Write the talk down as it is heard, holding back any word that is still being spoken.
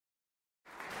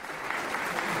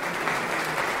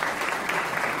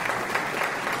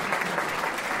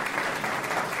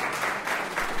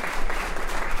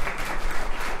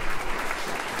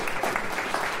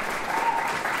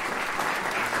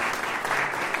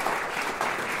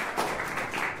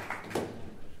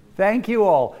Thank you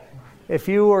all. If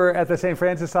you were at the St.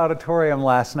 Francis Auditorium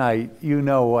last night, you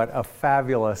know what a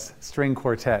fabulous string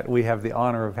quartet we have the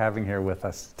honor of having here with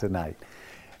us tonight.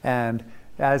 And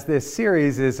as this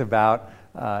series is about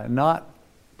not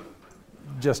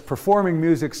just performing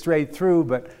music straight through,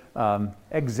 but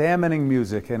examining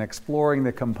music and exploring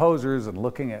the composers and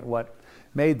looking at what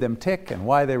made them tick and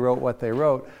why they wrote what they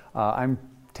wrote, I'm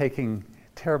taking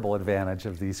terrible advantage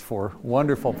of these four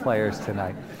wonderful players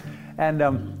tonight.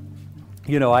 And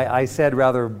you know, I said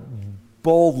rather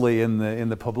boldly in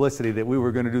the publicity that we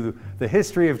were going to do the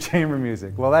history of chamber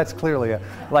music. Well, that's clearly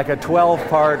like a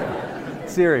 12-part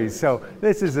series. So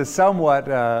this is a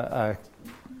somewhat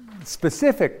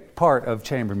specific part of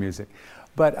chamber music.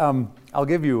 But I'll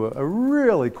give you a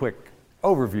really quick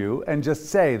overview and just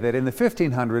say that in the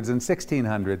 1500s and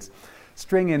 1600s,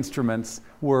 string instruments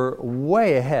were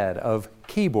way ahead of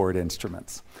keyboard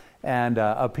instruments. And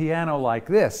a piano like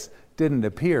this didn't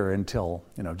appear until,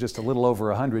 just a little over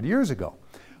 100 years ago.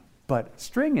 But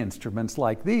string instruments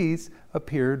like these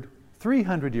appeared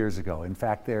 300 years ago. In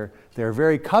fact, they're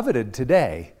very coveted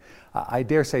today. I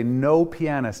dare say no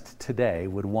pianist today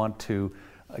would want to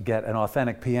get an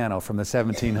authentic piano from the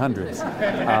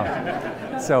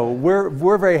 1700s. So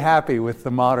we're very happy with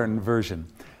the modern version.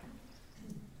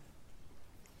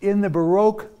 In the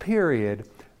Baroque period,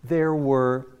 there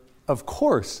were, of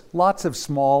course, lots of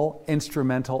small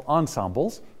instrumental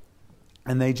ensembles,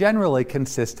 and they generally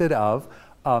consisted of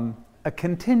a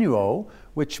continuo,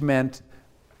 which meant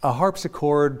a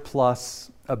harpsichord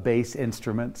plus a bass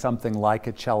instrument, something like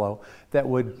a cello, that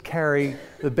would carry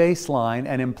the bass line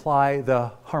and imply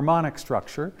the harmonic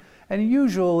structure, and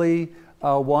usually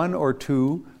one or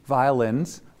two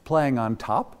violins playing on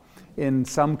top in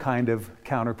some kind of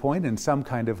counterpoint, in some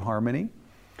kind of harmony.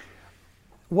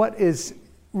 What is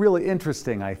really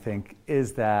interesting, I think,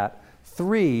 is that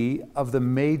three of the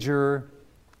major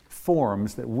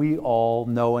forms that we all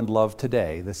know and love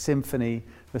today, the symphony,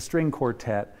 the string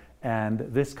quartet, and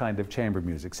this kind of chamber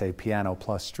music, say piano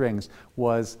plus strings,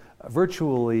 was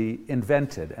virtually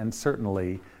invented and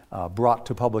certainly brought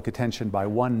to public attention by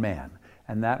one man,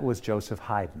 and that was Joseph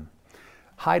Haydn.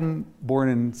 Haydn, born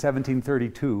in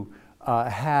 1732,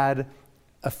 had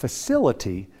a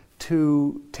facility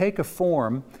to take a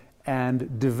form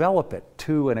and develop it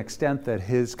to an extent that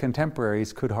his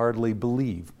contemporaries could hardly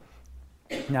believe.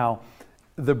 Now,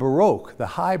 the Baroque, the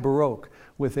high Baroque,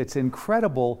 with its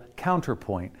incredible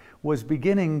counterpoint, was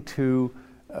beginning to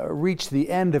reach the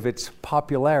end of its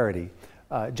popularity.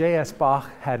 J.S. Bach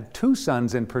had two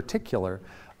sons in particular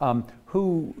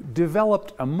who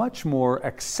developed a much more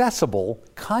accessible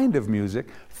kind of music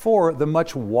for the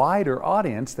much wider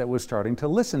audience that was starting to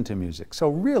listen to music. So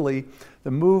really,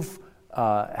 the move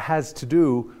has to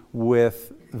do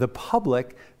with the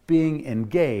public being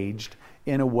engaged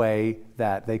in a way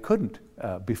that they couldn't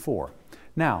before.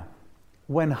 Now,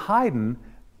 when Haydn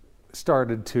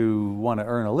started to want to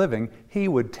earn a living, he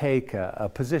would take a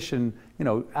position,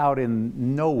 out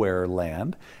in nowhere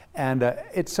land, and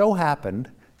it so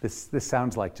happened, this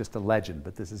sounds like just a legend,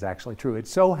 but this is actually true. It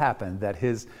so happened that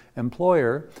his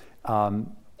employer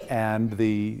and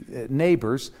the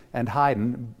neighbors and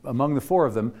Haydn, among the four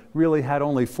of them, really had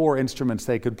only four instruments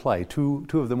they could play. Two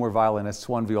of them were violinists,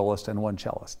 one violist, and one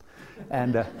cellist.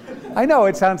 And I know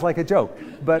it sounds like a joke,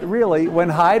 but really, when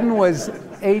Haydn was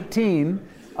 18,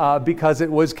 because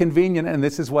it was convenient and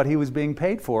this is what he was being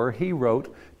paid for, he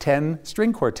wrote 10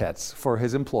 string quartets for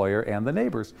his employer and the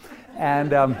neighbors.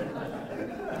 And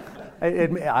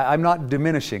I'm not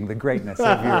diminishing the greatness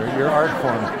of your art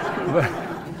form, but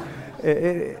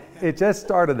it just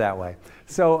started that way.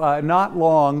 So not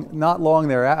long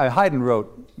there, Haydn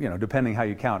wrote, depending how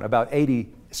you count, about 80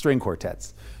 string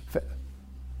quartets.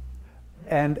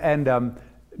 And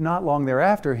not long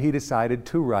thereafter, he decided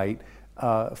to write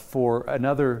for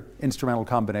another instrumental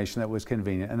combination that was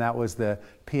convenient, and that was the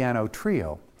piano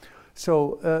trio.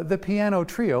 So the piano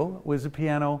trio was a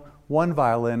piano, one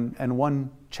violin, and one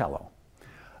cello.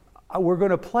 We're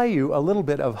going to play you a little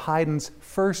bit of Haydn's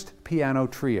first piano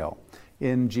trio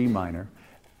in G minor.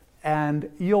 And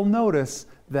you'll notice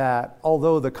that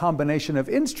although the combination of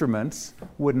instruments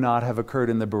would not have occurred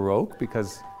in the Baroque,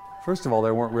 because first of all,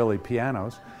 there weren't really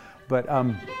pianos, but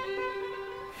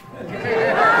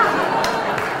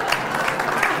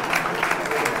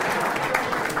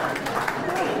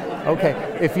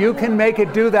okay, if you can make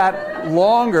it do that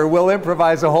longer, we'll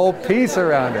improvise a whole piece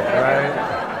around it, right?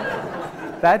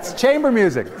 That's chamber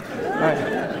music.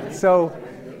 Right. So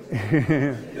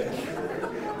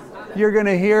you're going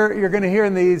to hear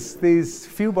in these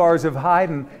few bars of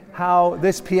Haydn how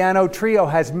this piano trio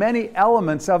has many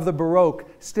elements of the Baroque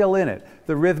still in it.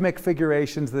 The rhythmic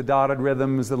figurations, the dotted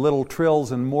rhythms, the little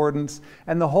trills and mordents,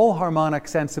 and the whole harmonic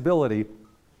sensibility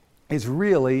is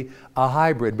really a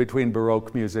hybrid between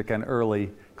Baroque music and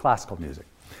early classical music.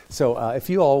 So if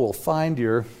you all will find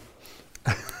your...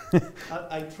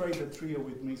 I tried the trio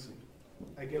with music.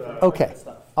 I get Okay,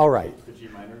 stuff. all right. The G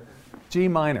minor? G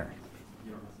minor.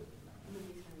 You don't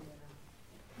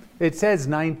have It says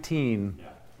 19. to. Yeah.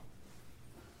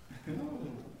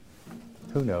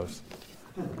 Who knows?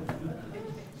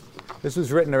 This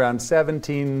was written around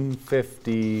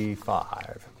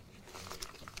 1755.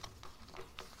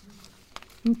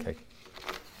 Okay.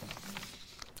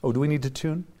 Oh, do we need to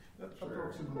tune?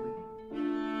 Approximately.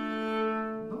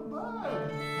 Not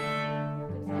bad.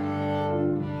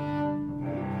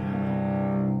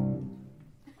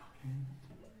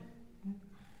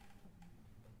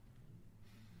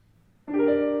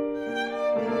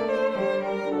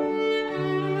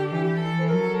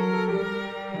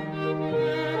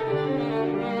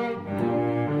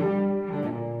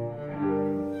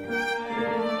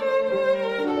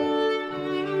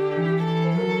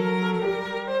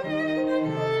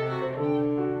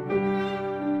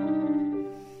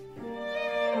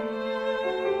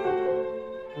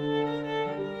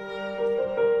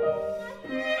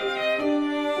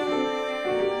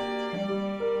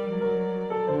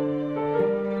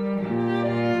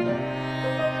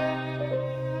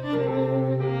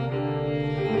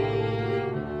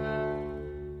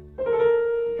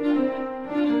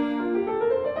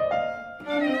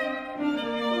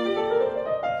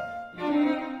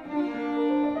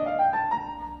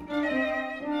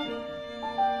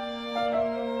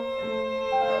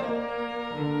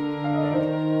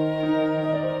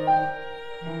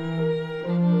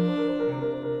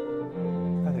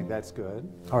 That's good.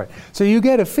 All right. So you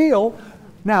get a feel.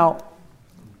 Now,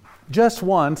 just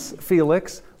once,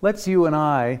 Felix, let's you and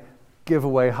I give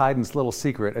away Haydn's little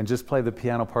secret and just play the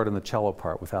piano part and the cello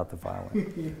part without the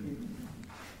violin.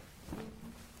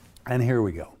 And here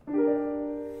we go.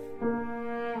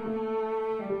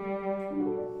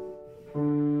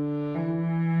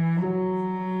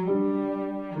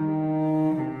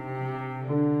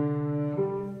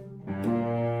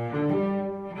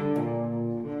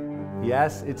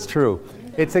 Yes, it's true.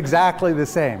 It's exactly the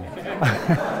same.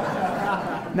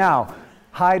 Now,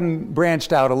 Haydn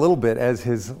branched out a little bit as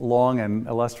his long and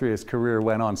illustrious career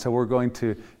went on, so we're going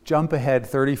to jump ahead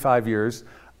 35 years.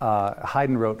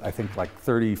 Haydn wrote, I think, like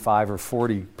 35 or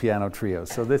 40 piano trios.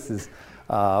 So this is,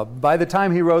 by the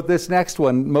time he wrote this next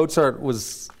one, Mozart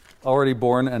was already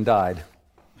born and died.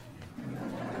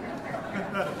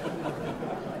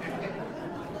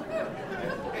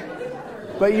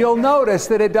 But you'll notice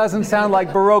that it doesn't sound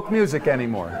like Baroque music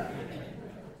anymore.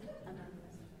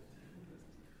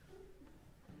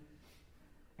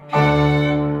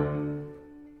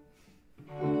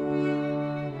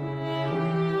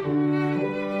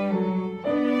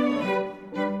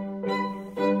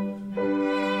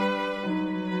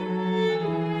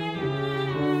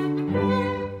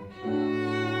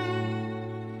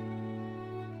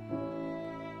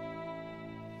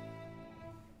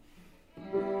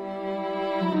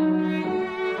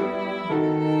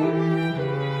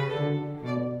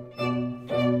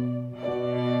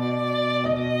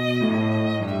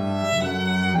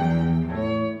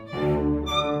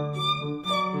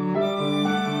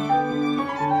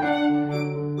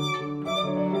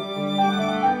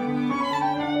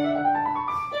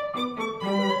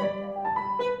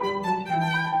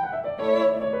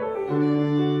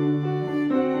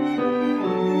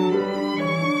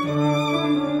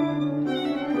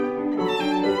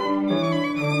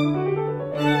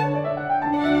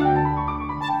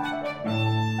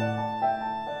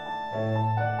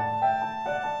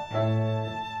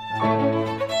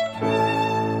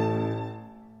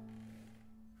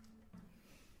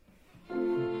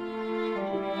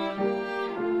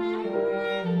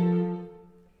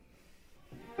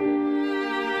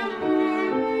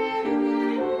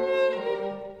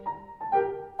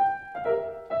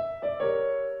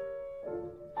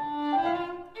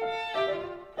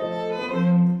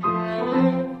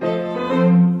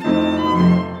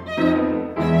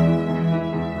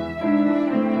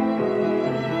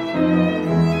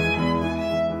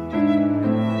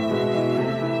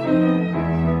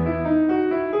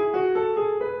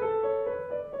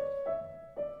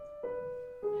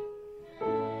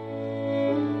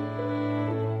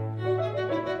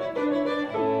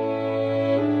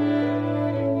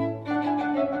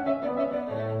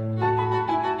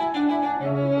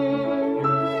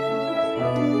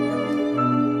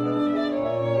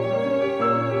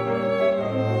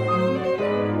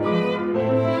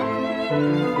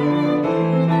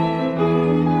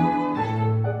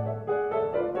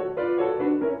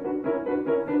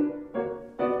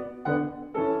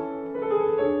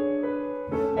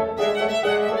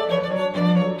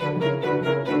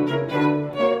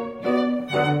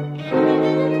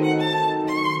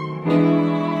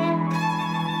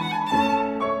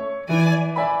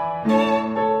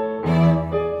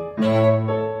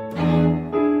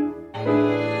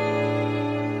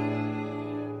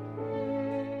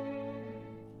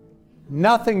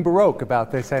 Nothing Baroque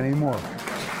about this anymore.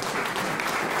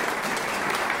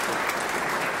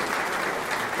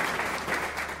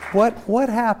 What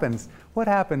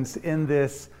happens in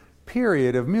this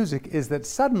period of music is that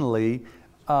suddenly,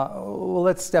 well,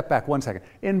 let's step back one second.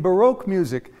 In Baroque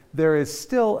music, there is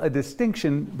still a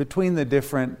distinction between the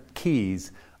different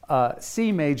keys.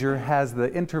 C major has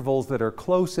the intervals that are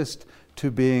closest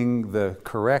to being the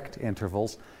correct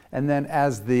intervals, and then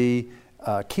as the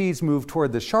keys move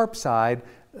toward the sharp side,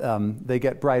 they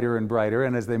get brighter and brighter,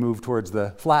 and as they move towards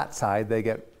the flat side, they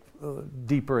get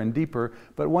deeper and deeper.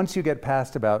 But once you get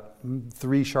past about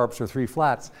 3 sharps or 3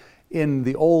 flats, in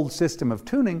the old system of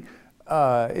tuning,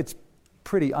 it's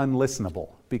pretty unlistenable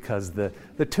because the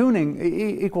tuning,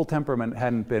 equal temperament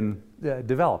hadn't been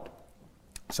developed.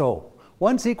 So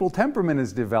once equal temperament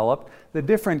is developed, the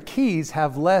different keys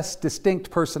have less distinct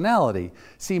personality.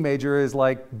 C major is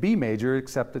like B major,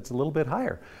 except it's a little bit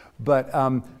higher. But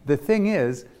the thing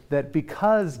is that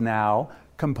because now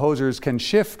composers can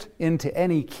shift into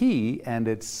any key and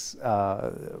it's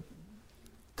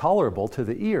tolerable to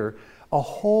the ear, a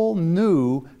whole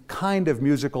new kind of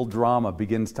musical drama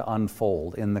begins to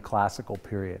unfold in the classical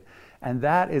period. And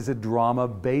that is a drama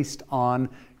based on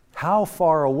how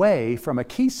far away from a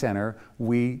key center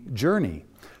we journey.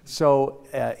 So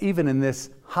even in this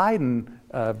Haydn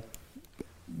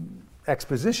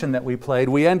exposition that we played,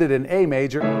 we ended in A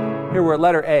major. Here we're at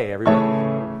letter A, everybody.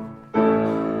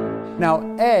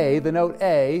 Now A, the note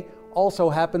A, also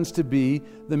happens to be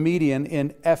the median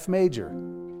in F major.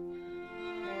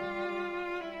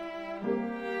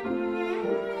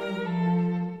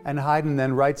 And Haydn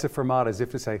then writes a fermata as if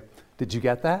to say, did you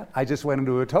get that? I just went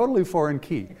into a totally foreign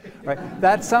key. Right?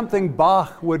 That's something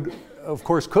Bach would, of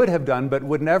course, could have done, but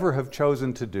would never have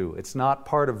chosen to do. It's not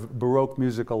part of Baroque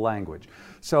musical language.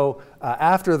 So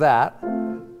after that,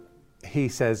 he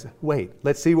says, wait,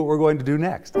 let's see what we're going to do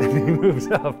next. And he moves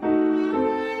up.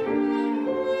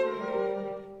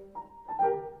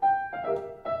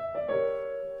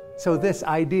 So this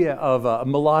idea of a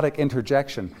melodic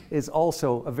interjection is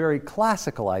also a very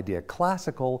classical idea,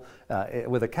 classical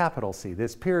with a capital C.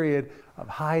 This period of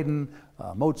Haydn,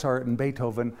 Mozart, and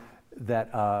Beethoven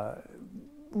that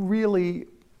really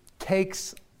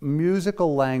takes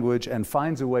musical language and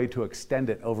finds a way to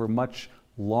extend it over much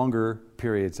longer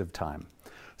periods of time.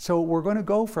 So we're going to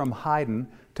go from Haydn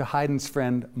to Haydn's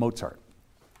friend Mozart.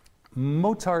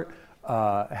 Mozart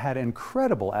had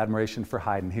incredible admiration for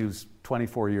Haydn. He was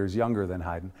 24 years younger than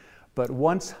Haydn. But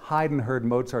once Haydn heard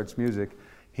Mozart's music,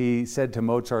 he said to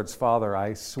Mozart's father,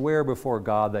 I swear before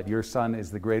God that your son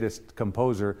is the greatest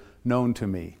composer known to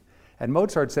me. And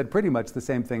Mozart said pretty much the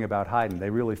same thing about Haydn. They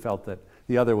really felt that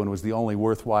the other one was the only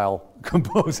worthwhile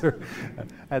composer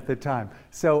at the time.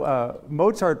 So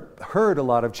Mozart heard a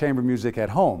lot of chamber music at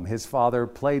home. His father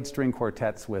played string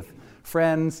quartets with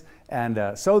friends,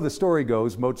 and so the story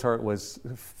goes, Mozart was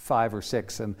 5 or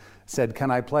 6 and said,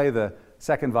 can I play the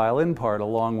second violin part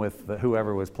along with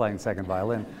whoever was playing second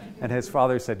violin? And his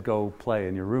father said, go play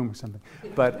in your room or something.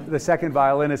 But the second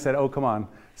violinist said, oh, come on.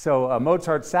 So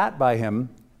Mozart sat by him,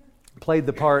 played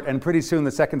the part, and pretty soon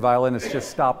the second violinist just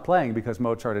stopped playing because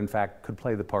Mozart, in fact, could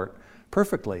play the part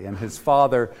perfectly. And his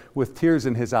father, with tears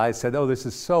in his eyes, said, oh, this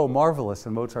is so marvelous.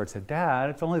 And Mozart said, Dad,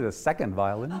 it's only the second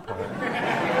violin part.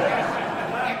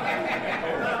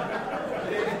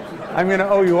 I'm going to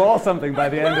owe you all something by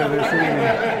the end of this evening.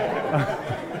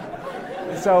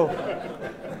 So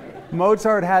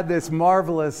Mozart had this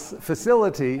marvelous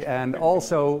facility and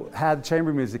also had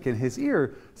chamber music in his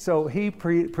ear. So he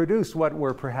produced what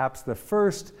were perhaps the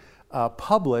first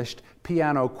published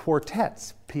piano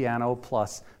quartets, piano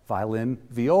plus violin,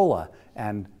 viola,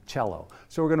 and cello.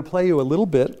 So we're going to play you a little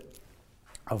bit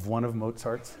of one of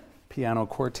Mozart's piano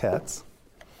quartets.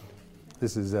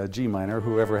 This is G minor,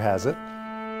 whoever has it.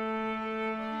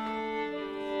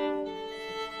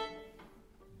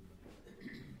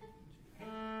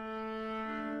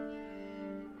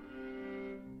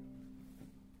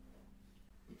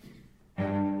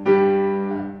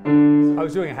 I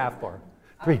was doing a half bar.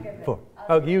 3, 4.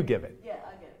 Oh, you give it. Yeah,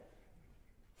 I get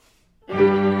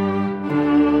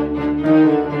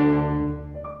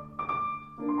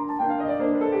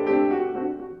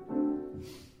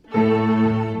it.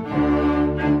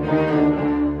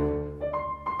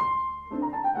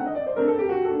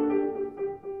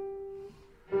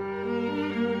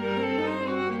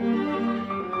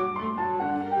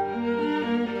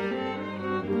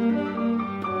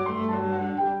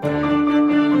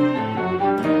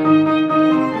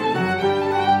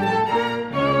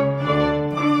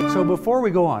 before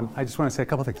we go on, I just want to say a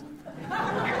couple things.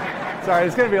 Sorry,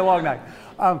 it's going to be a long night.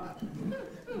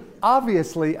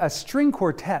 Obviously, a string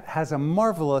quartet has a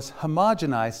marvelous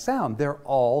homogenized sound. They're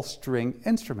all string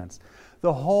instruments.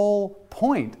 The whole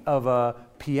point of a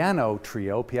piano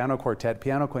trio, piano quartet,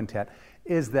 piano quintet,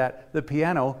 is that the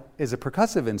piano is a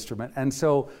percussive instrument, and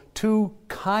so two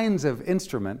kinds of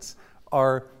instruments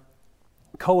are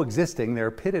coexisting. They're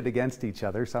pitted against each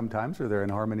other sometimes, or they're in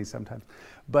harmony sometimes.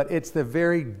 But it's the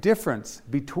very difference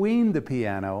between the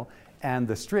piano and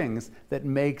the strings that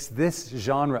makes this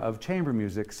genre of chamber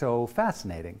music so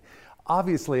fascinating.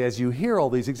 Obviously, as you hear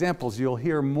all these examples, you'll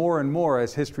hear more and more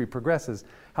as history progresses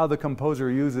how the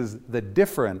composer uses the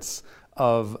difference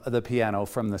of the piano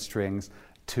from the strings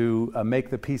to make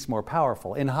the piece more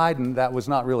powerful. In Haydn, that was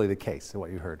not really the case,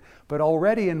 what you heard. But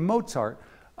already in Mozart,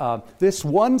 this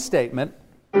one statement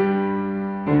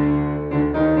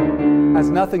has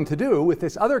nothing to do with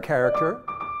this other character.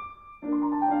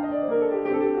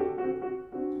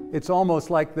 It's almost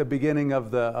like the beginning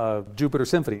of the Jupiter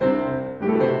Symphony. And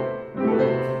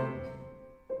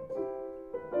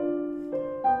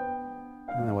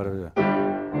then whatever.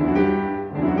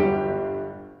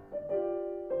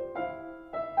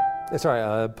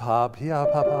 Sorry, pa pia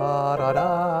pa pa da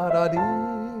da da dee.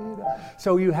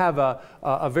 So you have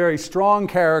a very strong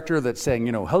character that's saying,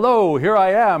 you know, hello, here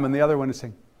I am, and the other one is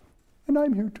saying, and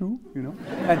I'm here too, you know,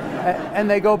 and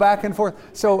they go back and forth.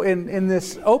 So in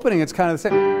this opening, it's kind of the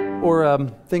same. Or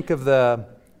think of the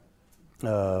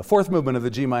fourth movement of the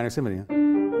G minor symphony.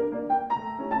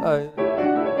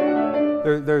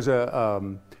 There's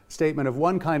a statement of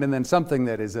one kind and then something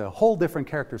that is a whole different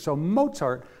character. So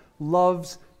Mozart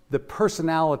loves the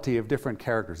personality of different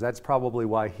characters. That's probably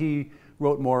why he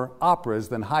wrote more operas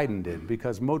than Haydn did,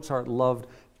 because Mozart loved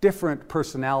different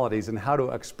personalities and how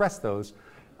to express those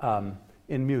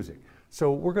in music.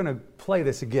 So we're going to play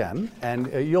this again,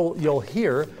 and you'll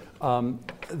hear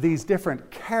these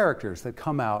different characters that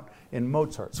come out in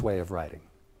Mozart's way of writing.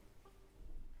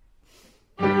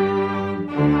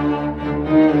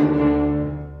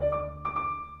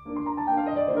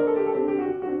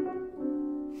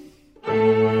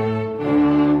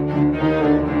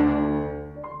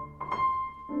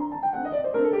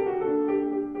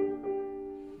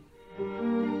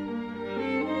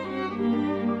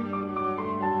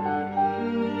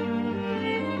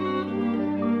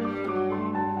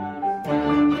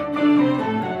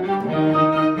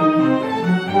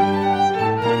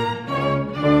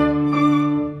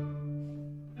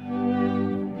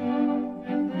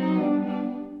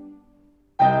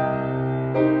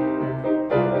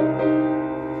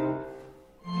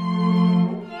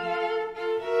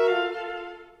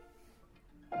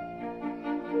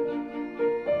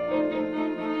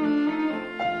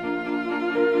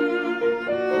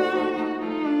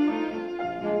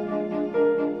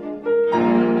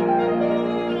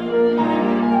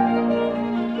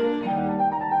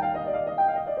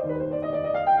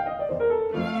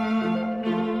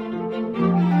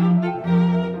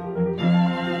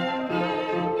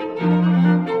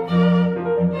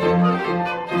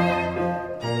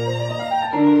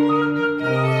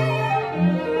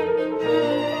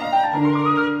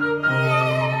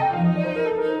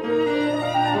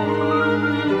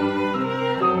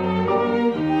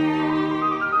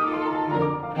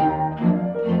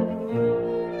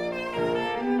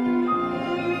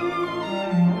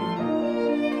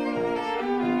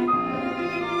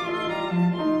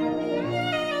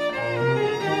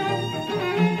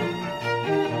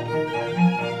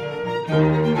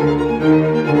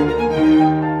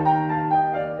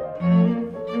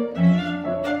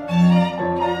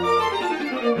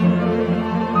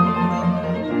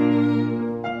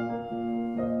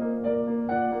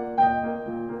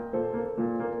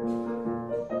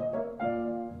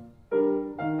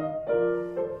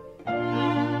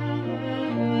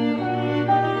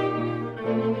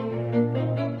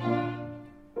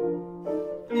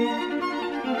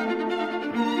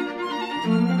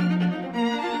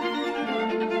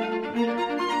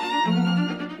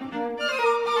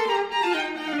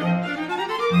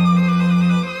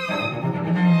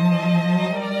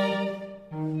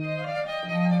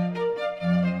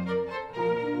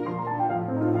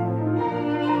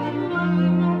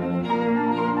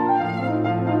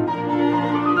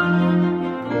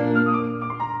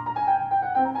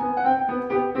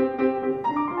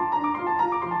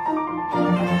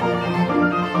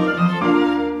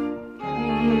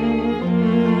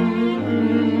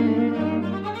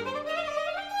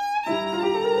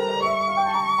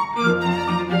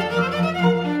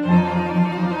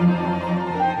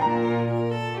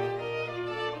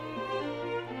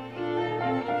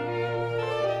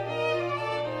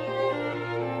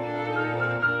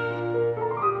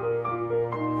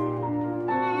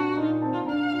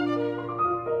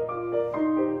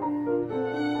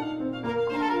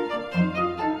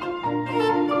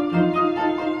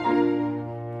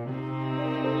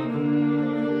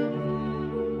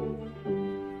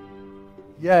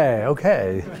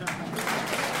 Okay.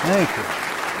 Thank you.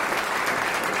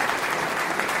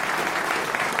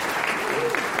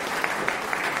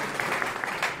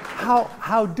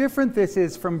 How different this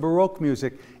is from Baroque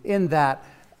music in that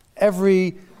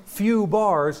every few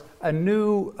bars a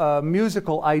new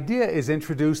musical idea is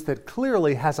introduced that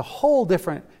clearly has a whole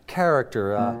different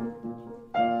character.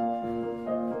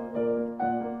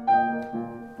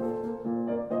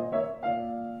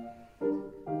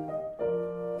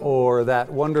 Or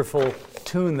that wonderful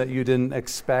tune that you didn't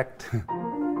expect.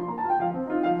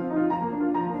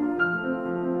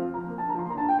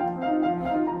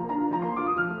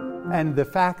 And the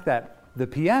fact that the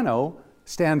piano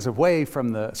stands away from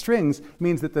the strings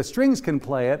means that the strings can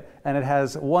play it and it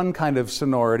has one kind of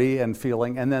sonority and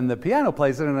feeling, and then the piano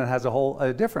plays it and it has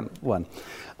a different one.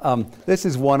 This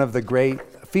is one of the great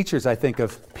features, I think,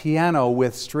 of piano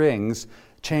with strings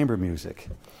chamber music.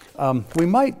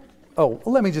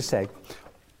 Let me just say,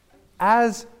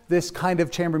 as this kind of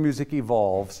chamber music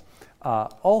evolves,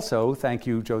 also, thank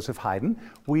you, Joseph Haydn,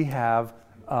 we have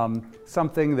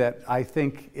something that I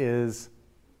think is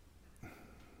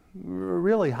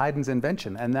really Haydn's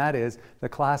invention, and that is the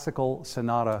classical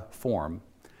sonata form.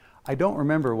 I don't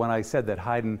remember when I said that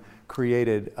Haydn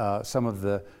created some of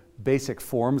the basic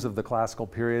forms of the classical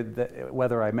period,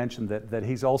 whether I mentioned that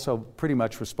he's also pretty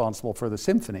much responsible for the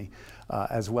symphony,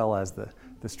 as well as the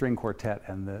string quartet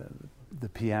and the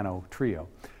piano trio.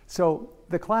 So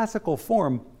the classical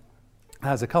form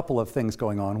has a couple of things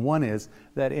going on. One is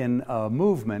that in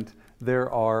movement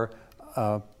there are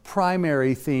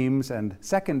primary themes and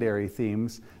secondary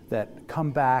themes that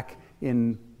come back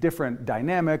in different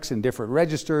dynamics, in different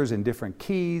registers, in different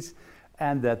keys,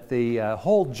 and that the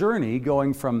whole journey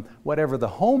going from whatever the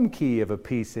home key of a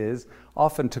piece is,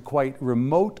 often to quite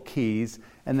remote keys,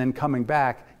 and then coming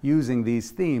back using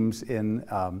these themes in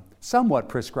somewhat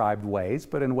prescribed ways,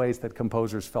 but in ways that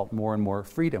composers felt more and more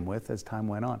freedom with as time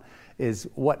went on, is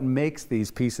what makes these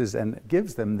pieces and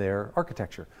gives them their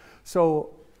architecture.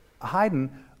 So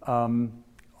Haydn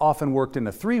often worked in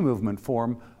a three-movement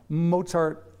form.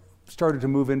 Mozart started to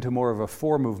move into more of a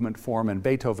four-movement form, and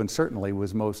Beethoven certainly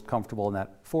was most comfortable in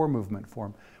that four-movement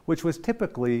form, which was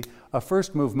typically a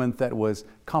first movement that was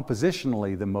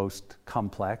compositionally the most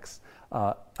complex,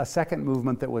 a second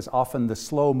movement that was often the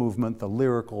slow movement, the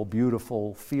lyrical,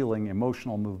 beautiful, feeling,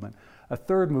 emotional movement, a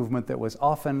third movement that was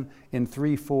often in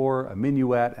 3/4, a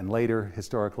minuet, and later,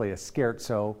 historically, a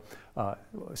scherzo.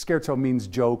 Scherzo means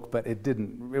joke, but it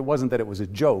wasn't that it was a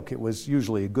joke, it was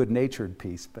usually a good-natured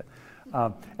piece.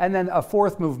 And then a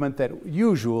fourth movement that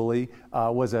usually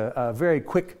was a very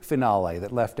quick finale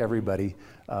that left everybody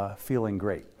feeling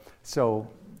great. So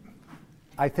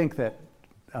I think that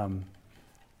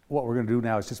what we're going to do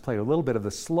now is just play a little bit of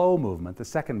the slow movement, the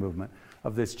second movement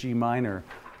of this G minor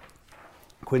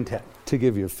quintet to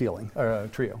give you a feeling, or a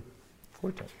trio,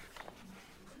 quartet.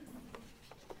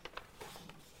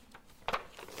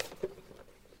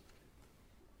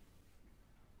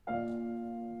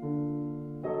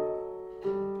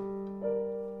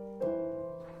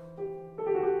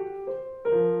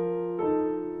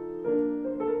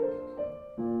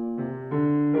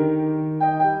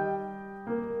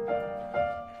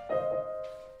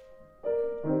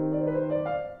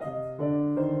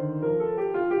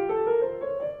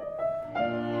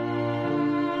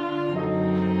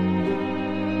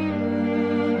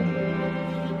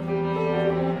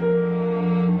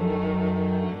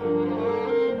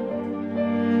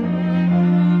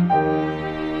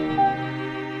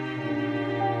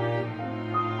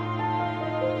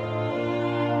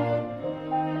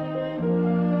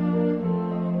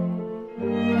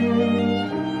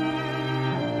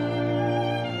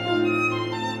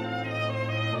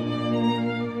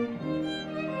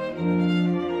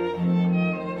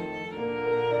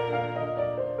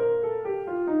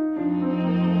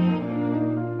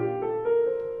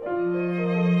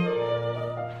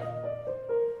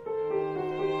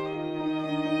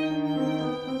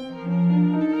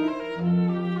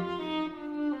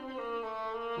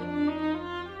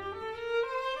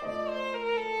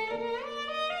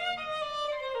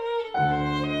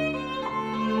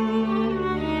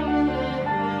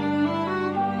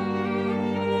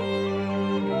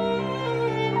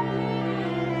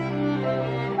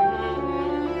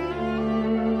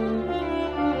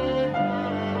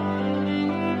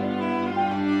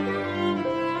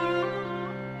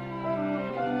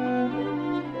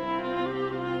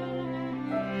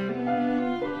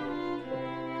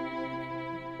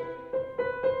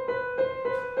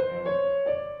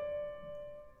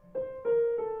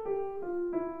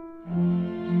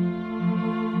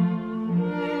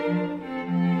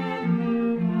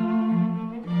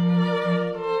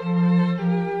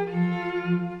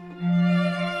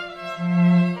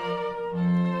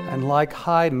 And like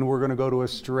Haydn, we're going to go to a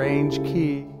strange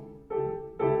key.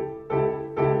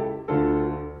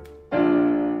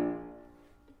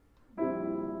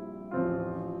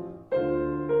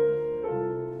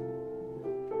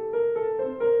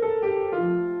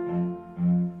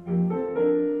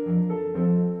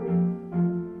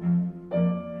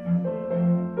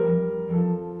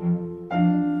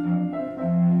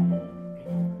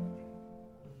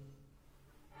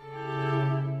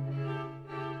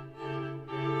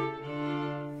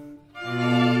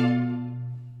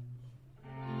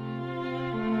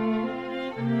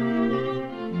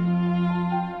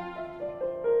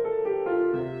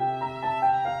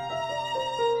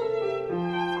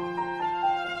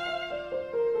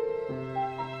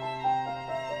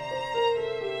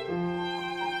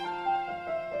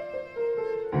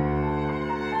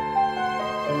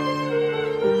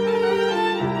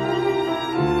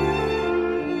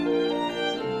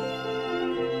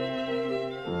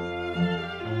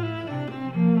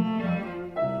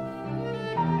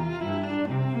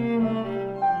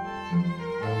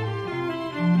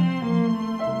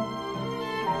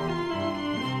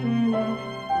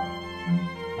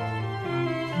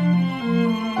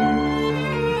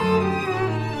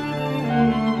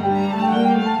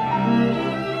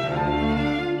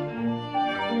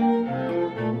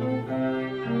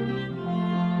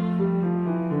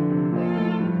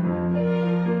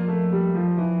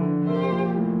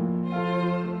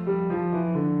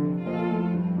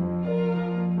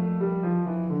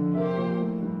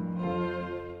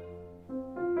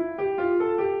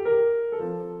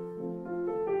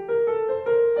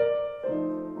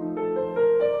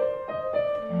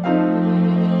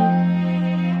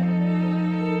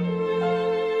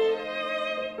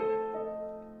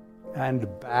 And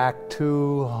back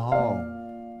to home.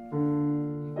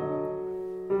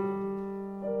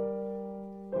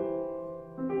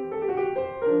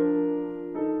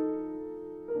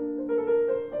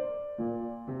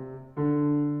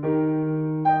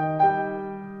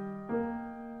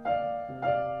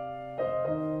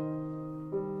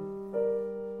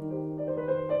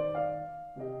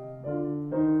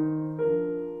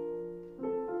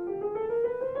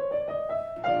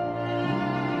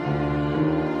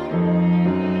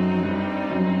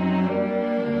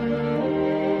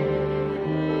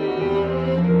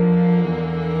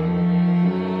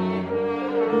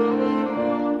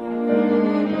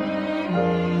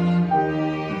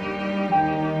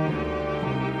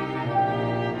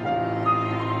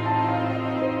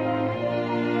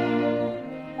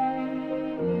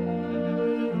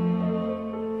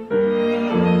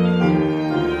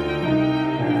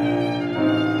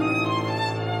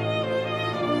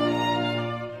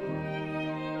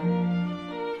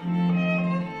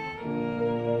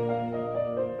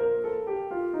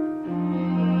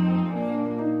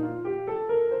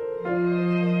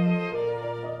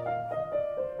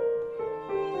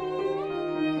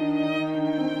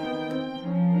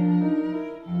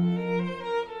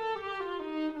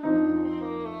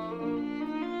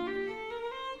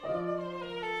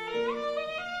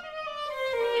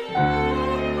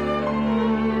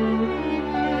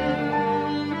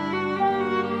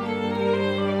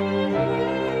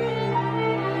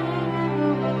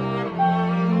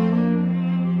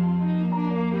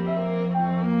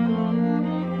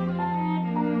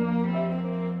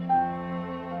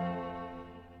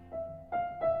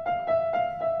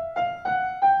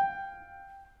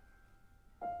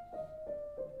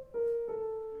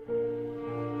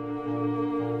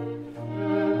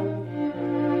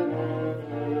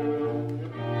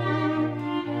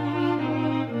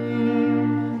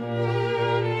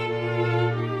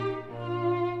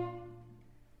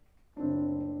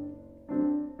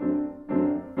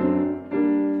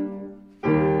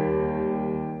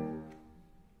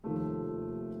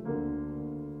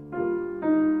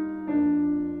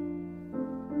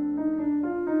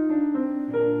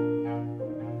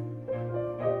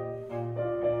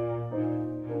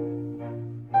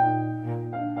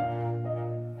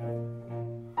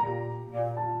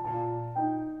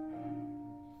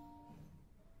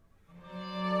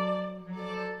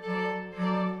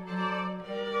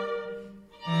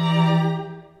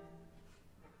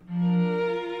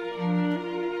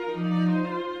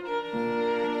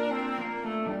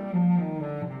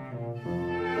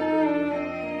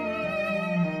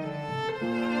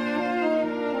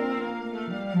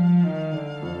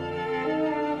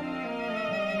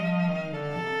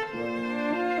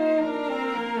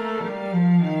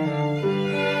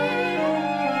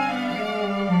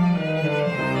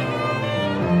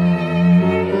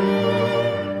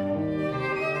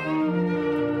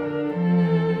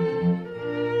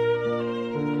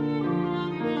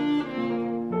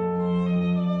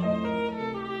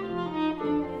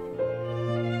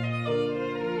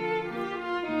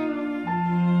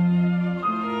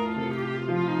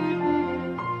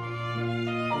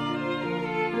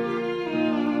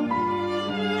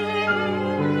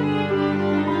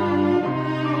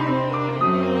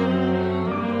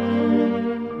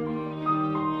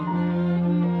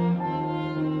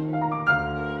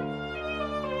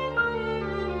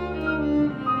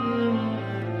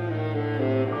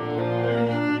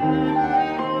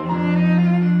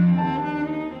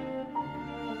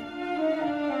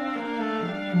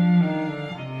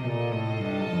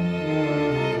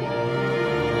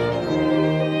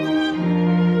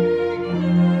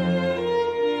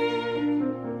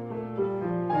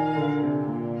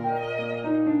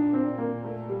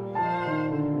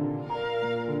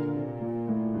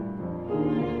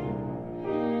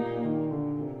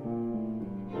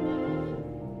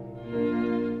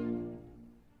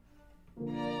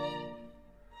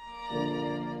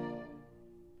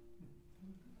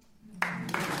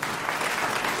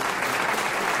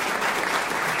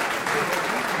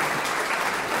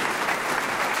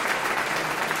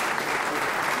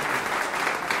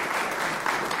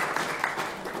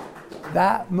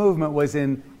 That movement was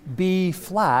in B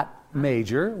flat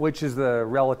major, which is the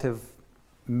relative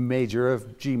major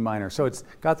of G minor. So it's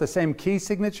got the same key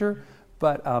signature,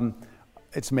 but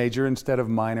it's major instead of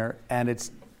minor, and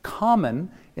it's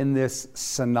common in this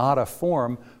sonata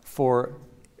form for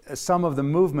some of the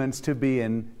movements to be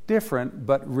in different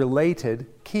but related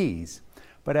keys.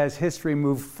 But as history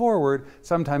moved forward,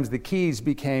 sometimes the keys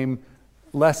became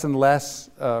less and less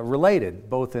related,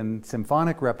 both in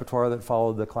symphonic repertoire that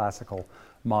followed the classical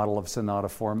model of sonata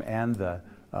form and the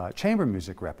chamber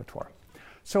music repertoire.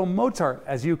 So Mozart,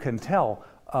 as you can tell,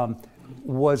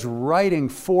 was writing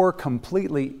four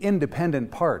completely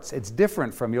independent parts. It's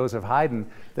different from Joseph Haydn,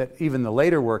 that even the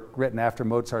later work written after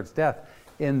Mozart's death,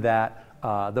 in that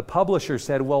the publisher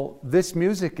said, well, this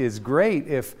music is great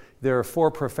if there are four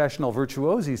professional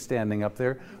virtuosi standing up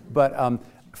there, but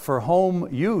for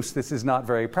home use, this is not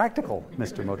very practical,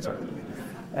 Mr. Mozart.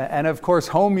 And of course,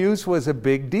 home use was a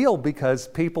big deal because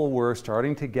people were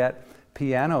starting to get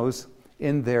pianos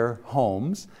in their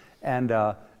homes, and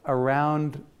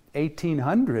around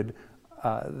 1800,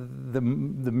 the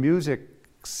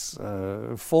music's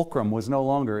fulcrum was no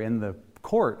longer in the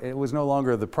court. It was no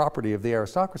longer the property of the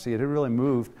aristocracy. It had really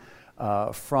moved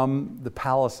from the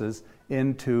palaces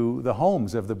into the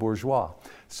homes of the bourgeois.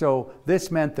 So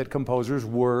this meant that composers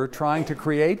were trying to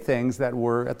create things that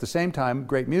were at the same time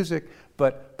great music,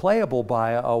 but playable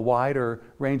by a wider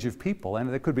range of people,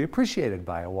 and that could be appreciated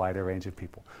by a wider range of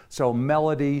people. So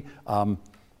melody,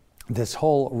 this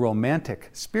whole romantic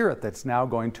spirit that's now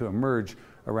going to emerge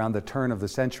around the turn of the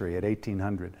century at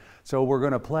 1800. So we're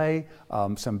going to play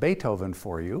some Beethoven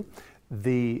for you.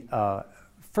 The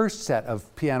first set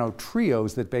of piano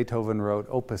trios that Beethoven wrote,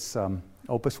 Opus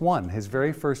 1, his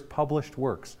very first published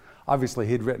works. Obviously,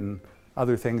 he'd written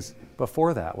other things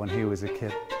before that when he was a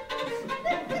kid.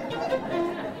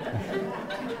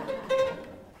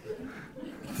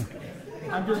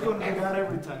 I'm just going to do that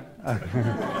every time.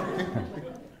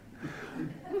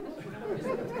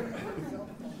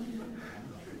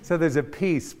 So there's a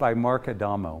piece by Mark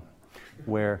Adamo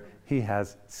where he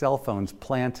has cell phones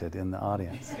planted in the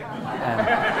audience. And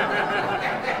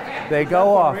they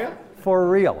go off for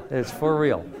real. It's for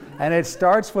real. And it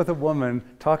starts with a woman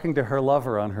talking to her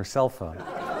lover on her cell phone.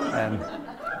 And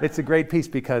it's a great piece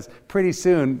because pretty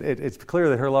soon it's clear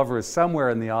that her lover is somewhere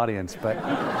in the audience, but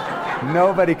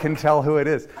nobody can tell who it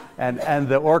is. And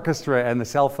the orchestra and the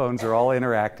cell phones are all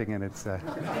interacting, and it's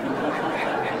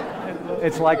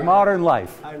like modern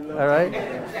life, all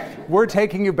right? We're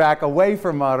taking you back away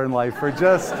from modern life for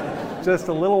just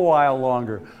a little while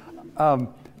longer.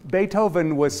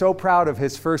 Beethoven was so proud of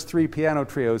his first three piano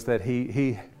trios that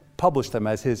he published them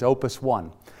as his Opus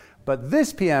 1. But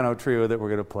this piano trio that we're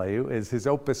going to play you is his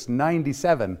Opus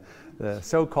 97, the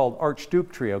so-called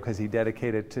Archduke trio, because he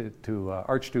dedicated it to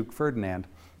Archduke Ferdinand.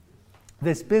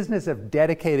 This business of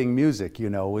dedicating music,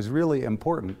 you know, was really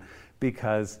important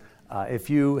because if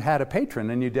you had a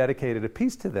patron and you dedicated a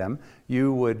piece to them,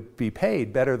 you would be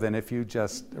paid better than if you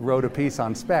just wrote a piece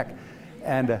on spec.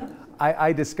 And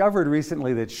I discovered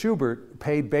recently that Schubert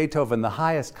paid Beethoven the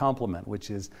highest compliment,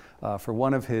 which is for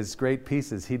one of his great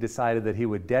pieces, he decided that he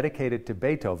would dedicate it to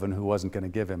Beethoven, who wasn't going to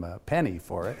give him a penny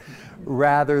for it,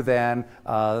 rather than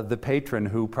the patron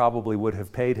who probably would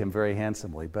have paid him very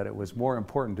handsomely. But it was more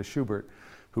important to Schubert,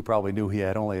 who probably knew he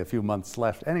had only a few months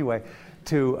left anyway,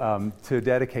 to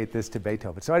dedicate this to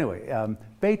Beethoven. So anyway,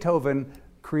 Beethoven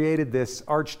created this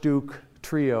Archduke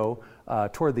trio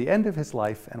toward the end of his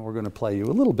life, and we're going to play you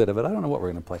a little bit of it. I don't know what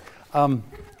we're going to play.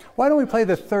 Why don't we play a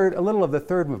little of the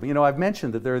third movement? You know, I've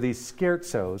mentioned that there are these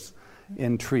scherzos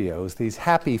in trios, these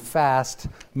happy, fast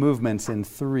movements in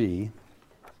three.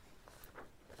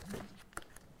 Do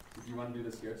you want to do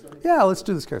the scherzo? Yeah, let's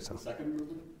do the scherzo. The second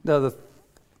movement? No,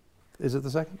 is it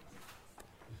the second?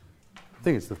 I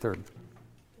think it's the third.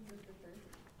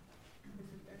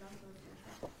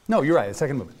 No, you're right, the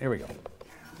second movement. Here we go.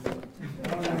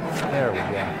 There we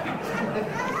go.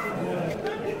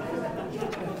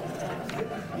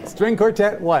 String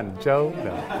Quartet 1, Joe.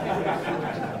 No.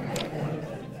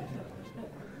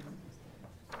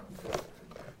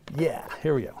 Yeah,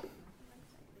 here we go.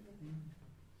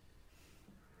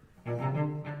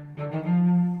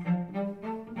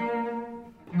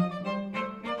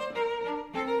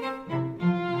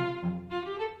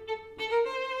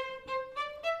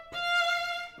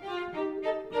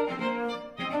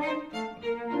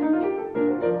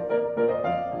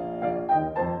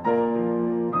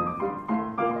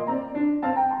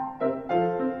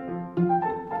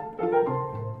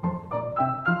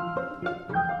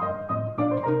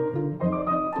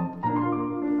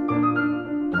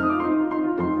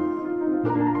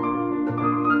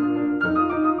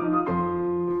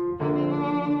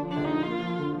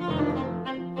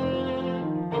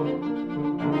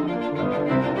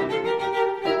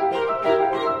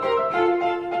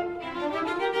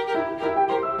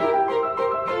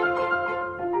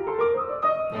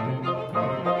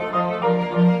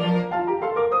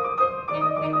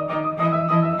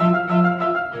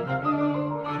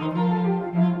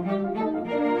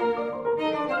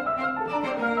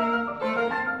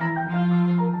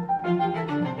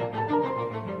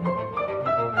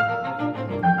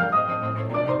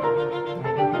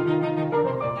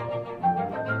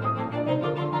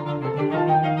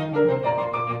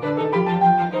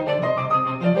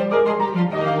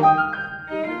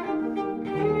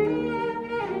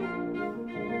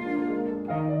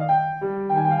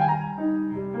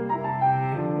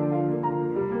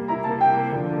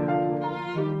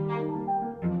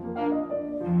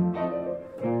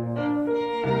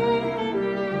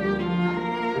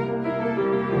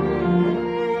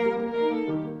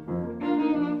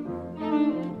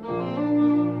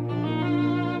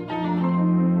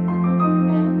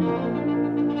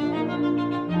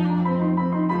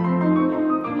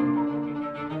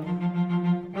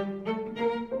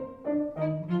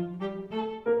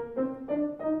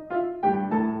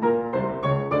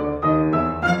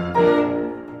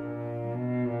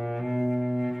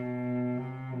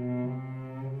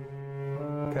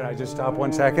 just stop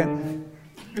 1 second?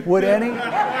 Would any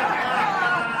That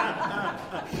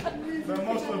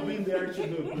must have been the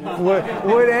Archduke.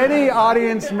 would any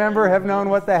audience member have known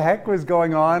what the heck was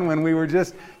going on when we were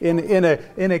just in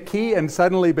a key and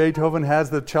suddenly Beethoven has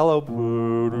the cello?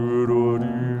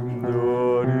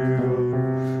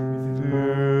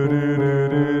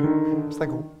 It's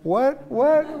like,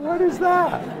 what is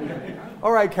that?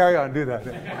 All right, carry on, do that.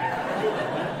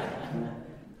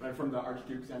 Right from the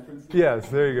Archduke's entrance? Yes,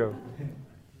 there you go.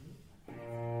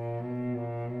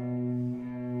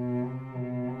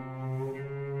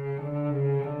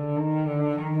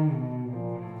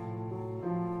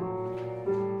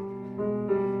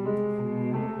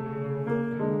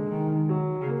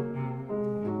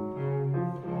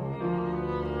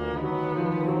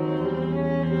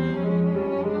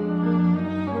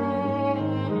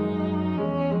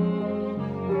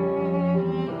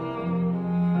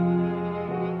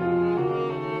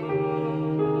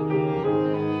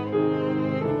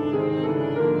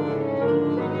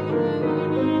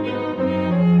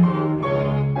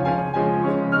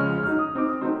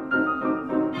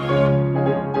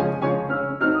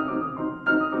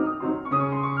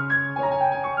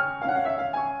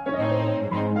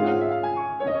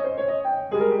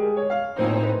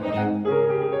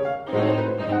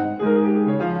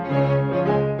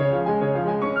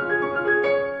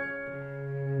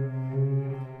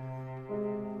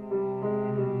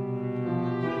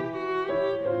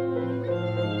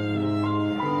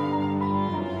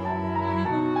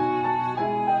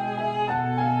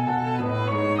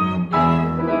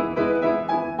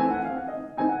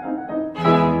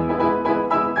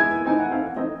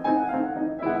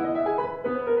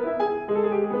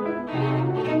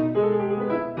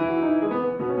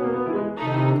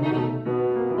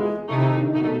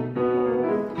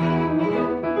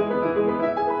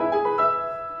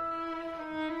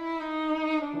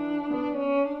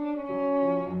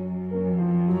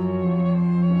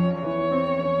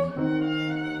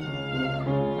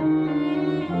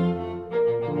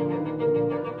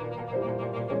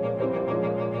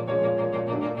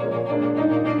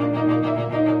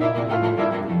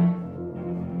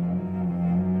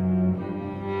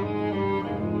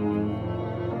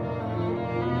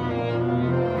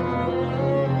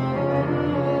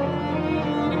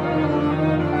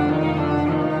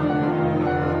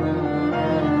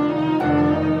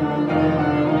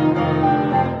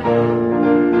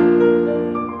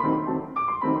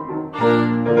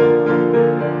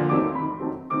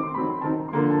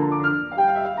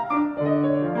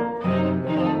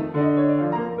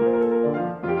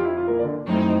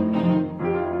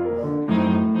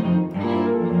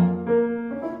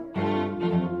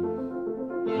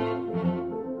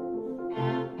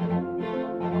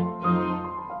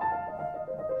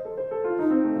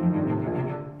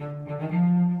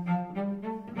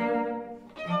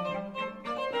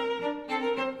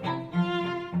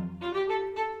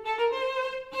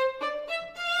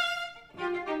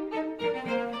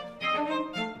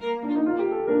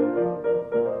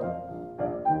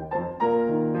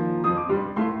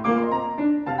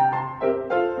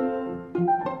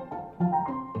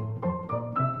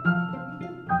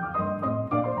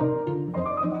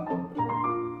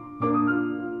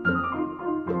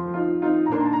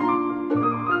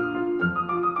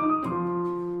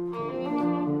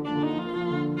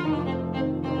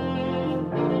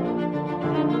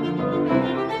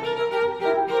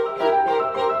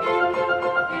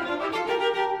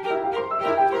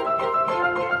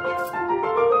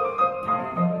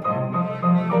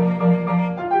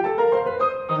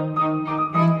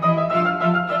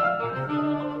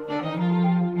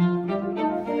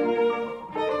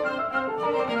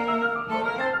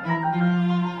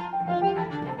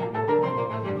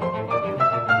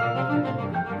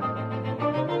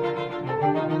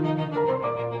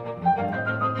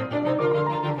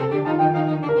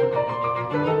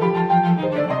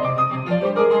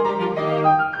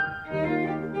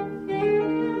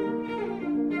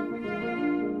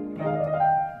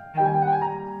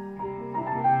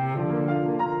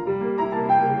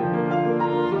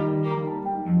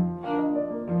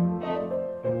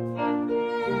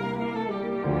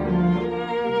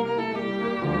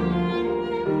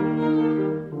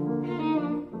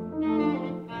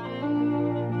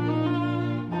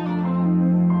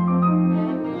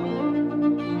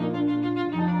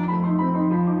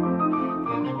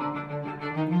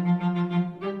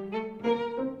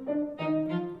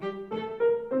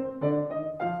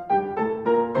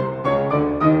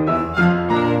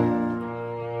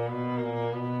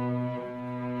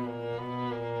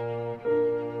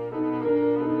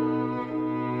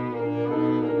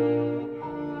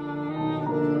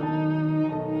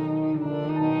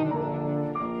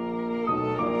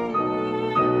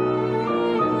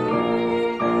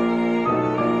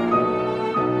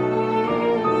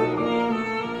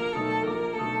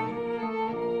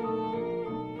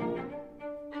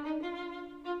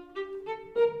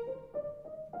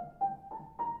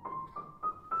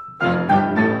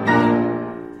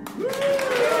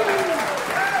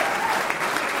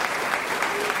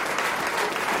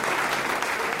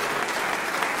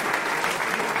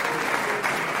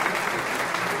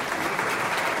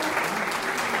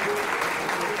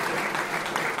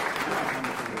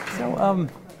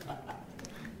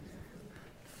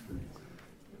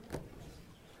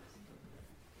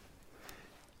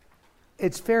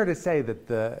 It's fair to say that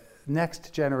the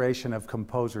next generation of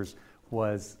composers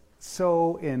was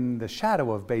so in the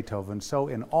shadow of Beethoven, so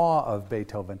in awe of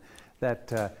Beethoven,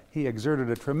 that he exerted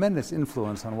a tremendous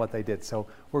influence on what they did. So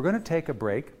we're going to take a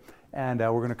break, and we're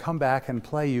going to come back and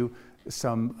play you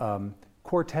some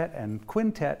quartet and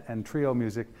quintet and trio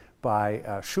music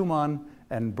by Schumann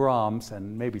and Brahms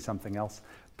and maybe something else,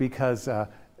 because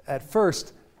at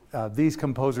first these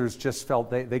composers just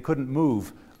felt they couldn't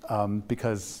move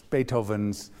because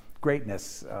Beethoven's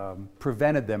greatness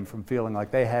prevented them from feeling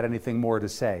like they had anything more to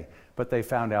say, but they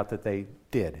found out that they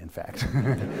did, in fact.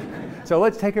 So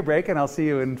let's take a break, and I'll see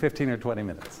you in 15 or 20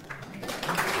 minutes.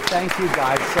 Thank you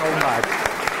guys so much.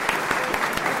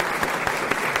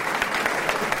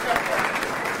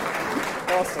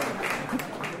 Awesome.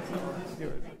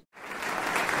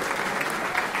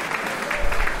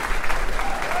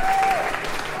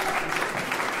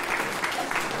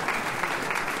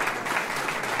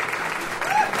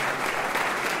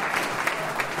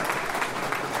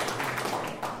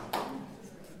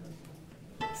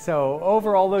 So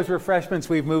over all those refreshments,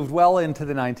 we've moved well into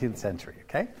the 19th century,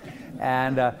 okay?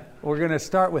 And we're going to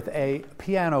start with a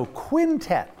piano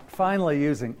quintet, finally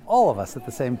using all of us at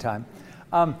the same time.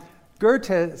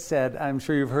 Goethe said, I'm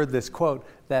sure you've heard this quote,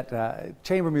 that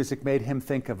chamber music made him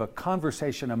think of a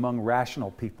conversation among rational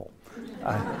people.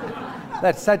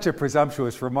 That's such a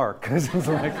presumptuous remark.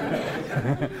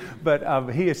 But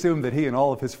he assumed that he and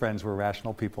all of his friends were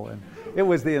rational people, and it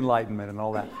was the Enlightenment and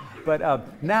all that.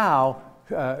 But now,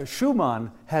 Schumann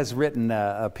has written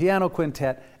a piano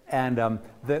quintet, and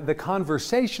the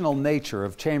conversational nature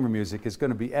of chamber music is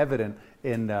going to be evident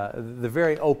in the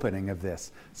very opening of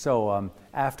this. So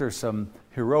after some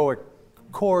heroic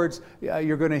chords,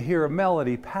 you're going to hear a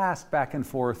melody passed back and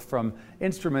forth from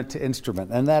instrument to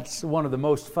instrument, and that's one of the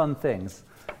most fun things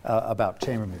about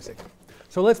chamber music.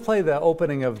 So let's play the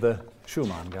opening of the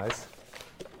Schumann, guys.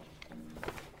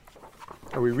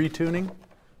 Are we retuning?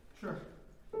 Sure.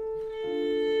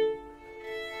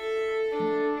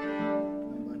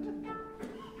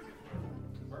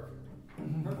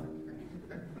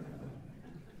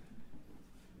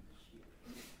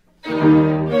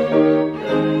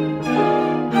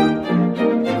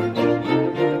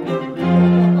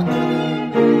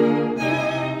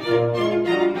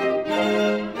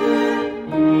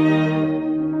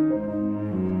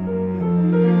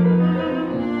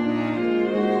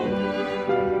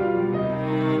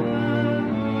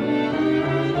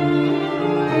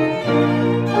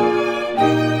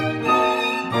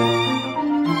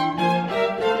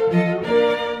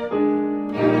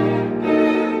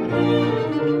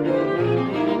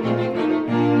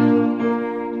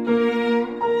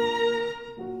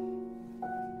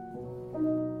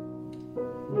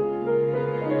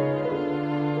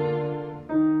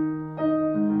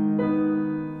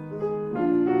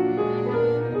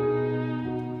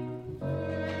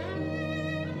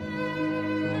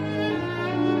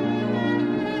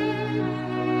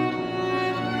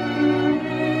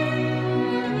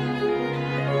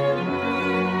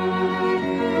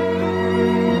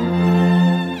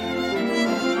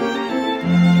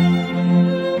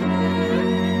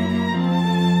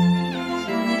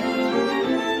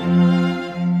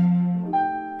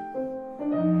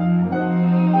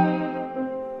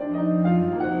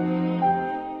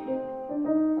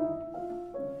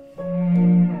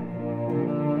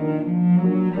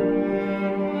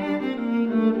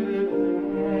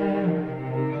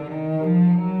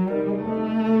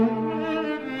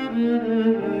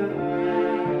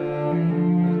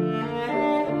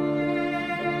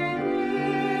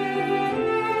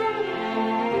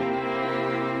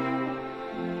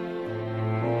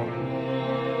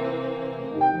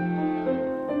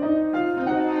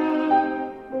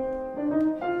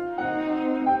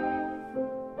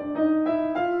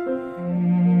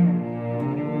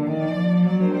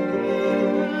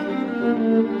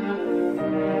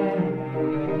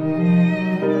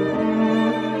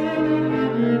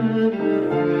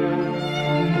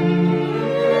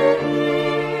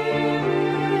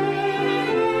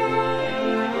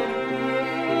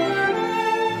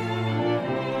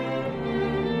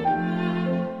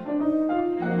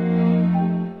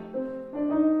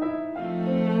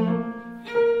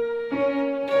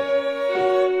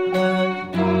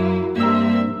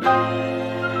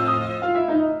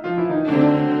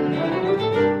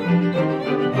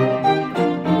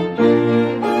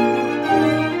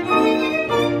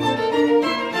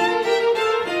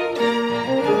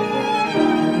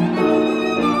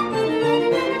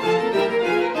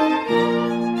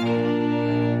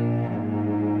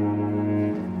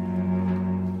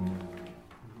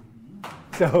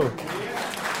 So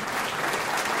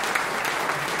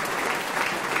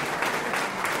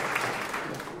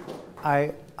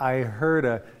I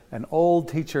heard an old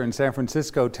teacher in San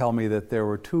Francisco tell me that there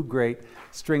were two great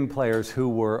string players who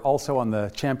were also on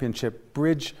the championship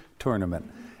bridge tournament.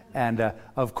 And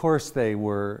of course, they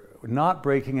were not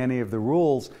breaking any of the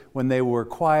rules when they were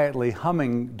quietly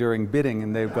humming during bidding,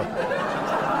 and they would go.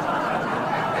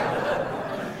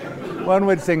 One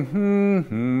would sing,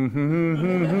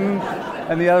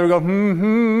 and the other would go,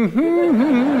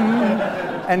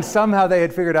 and somehow they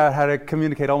had figured out how to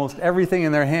communicate almost everything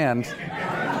in their hands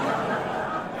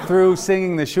through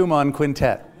singing the Schumann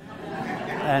quintet.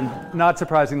 And not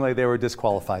surprisingly, they were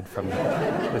disqualified from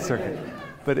the circuit.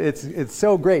 But it's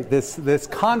so great, this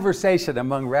conversation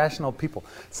among rational people.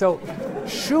 So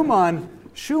Schumann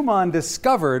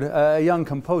discovered a young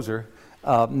composer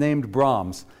named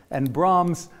Brahms. And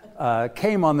Brahms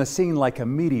came on the scene like a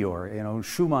meteor. You know,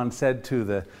 Schumann said to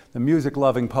the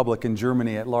music-loving public in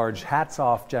Germany at large, "Hats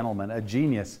off, gentlemen, a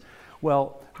genius."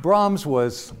 Well, Brahms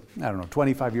was,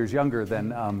 25 years younger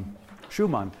than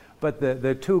Schumann, but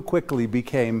the two quickly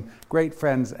became great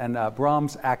friends, and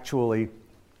Brahms actually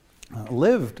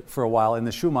lived for a while in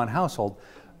the Schumann household.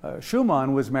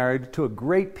 Schumann was married to a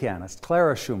great pianist,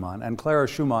 Clara Schumann, and Clara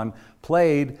Schumann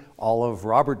played all of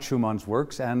Robert Schumann's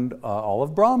works and all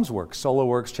of Brahms' works, solo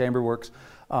works, chamber works.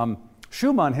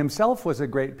 Schumann himself was a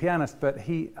great pianist, but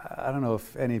I don't know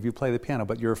if any of you play the piano,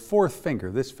 but your fourth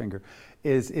finger, this finger,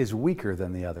 is weaker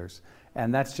than the others.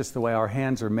 And that's just the way our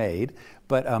hands are made.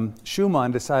 But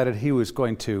Schumann decided he was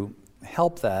going to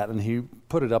help that, and he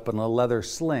put it up in a leather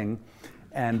sling,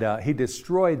 and he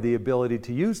destroyed the ability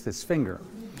to use this finger.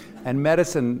 And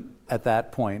medicine at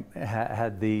that point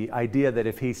had the idea that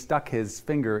if he stuck his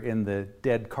finger in the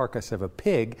dead carcass of a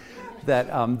pig, that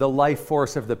the life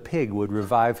force of the pig would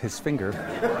revive his finger.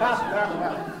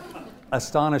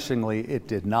 Astonishingly, it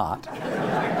did not.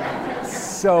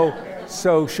 So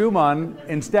Schumann,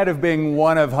 instead of being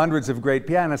one of hundreds of great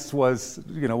pianists, was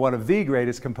one of the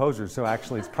greatest composers. So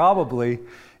actually, it's probably,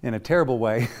 in a terrible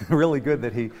way, really good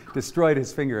that he destroyed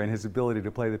his finger and his ability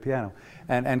to play the piano.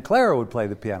 And Clara would play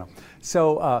the piano.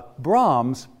 So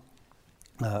Brahms,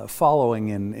 following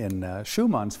in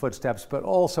Schumann's footsteps, but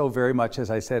also very much, as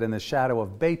I said, in the shadow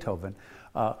of Beethoven,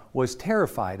 was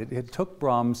terrified. It took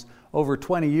Brahms over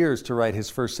 20 years to write his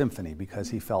first symphony because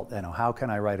he felt, how can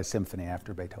I write a symphony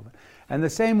after Beethoven? And the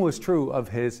same was true of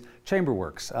his chamber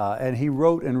works. And he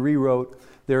wrote and rewrote.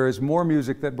 There is more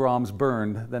music that Brahms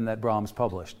burned than that Brahms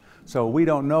published. So we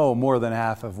don't know more than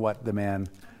half of what the man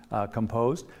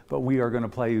composed, but we are going to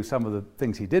play you some of the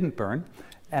things he didn't burn.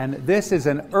 And this is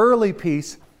an early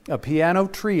piece, a piano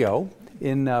trio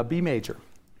in B major.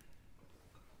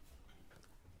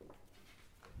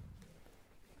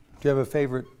 Do you have a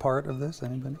favorite part of this,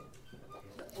 anybody?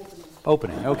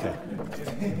 Opening, okay.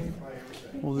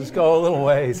 We'll just go a little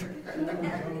ways.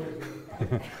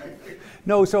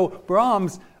 No, so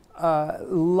Brahms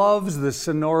loves the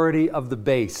sonority of the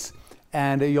bass.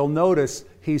 And you'll notice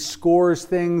he scores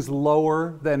things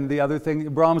lower than the other thing.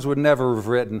 Brahms would never have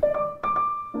written.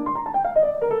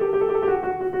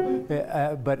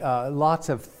 But lots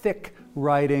of thick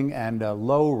writing and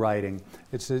low writing.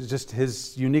 It's just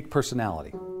his unique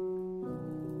personality.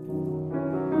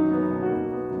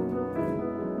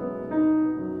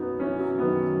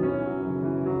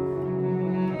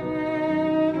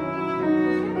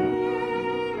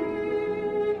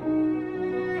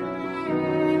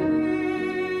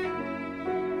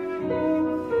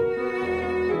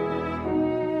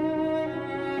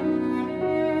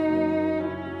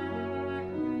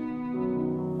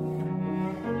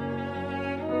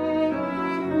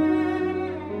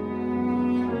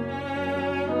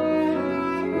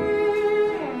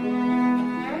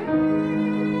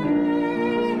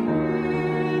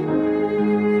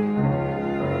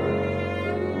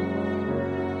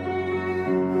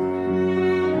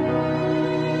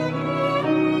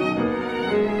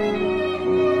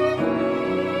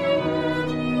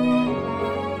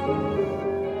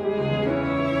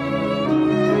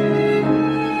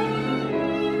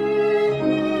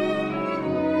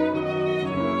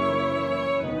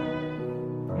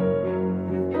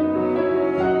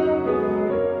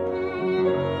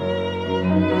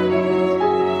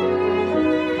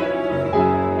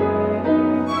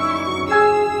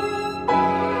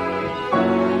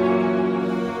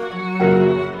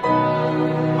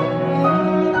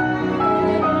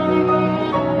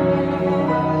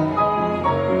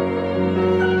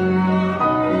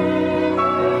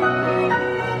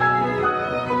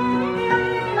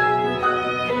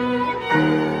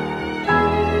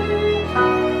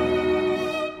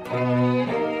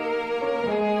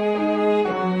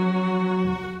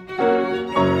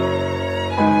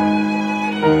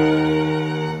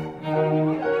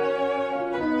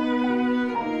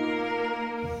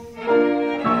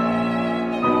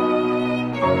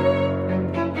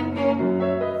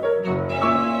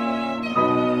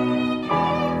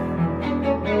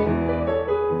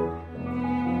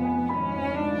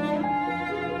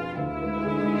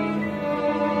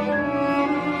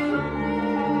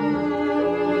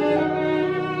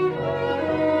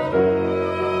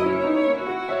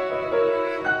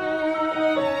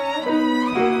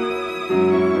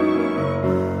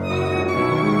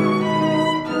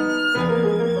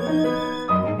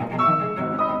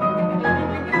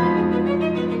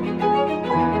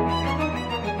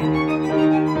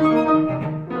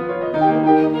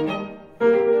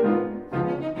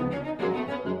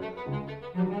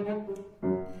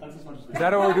 Is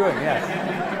that what we're doing?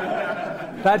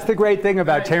 Yes. That's the great thing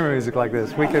about chamber music like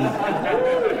this. We can.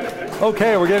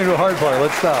 Okay, we're getting to the hard part.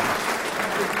 Let's stop.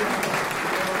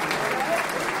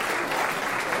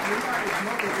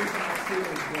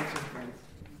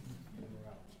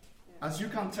 As you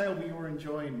can tell, we were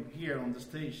enjoying here on the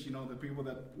stage, the people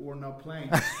that were not playing.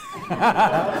 Oh my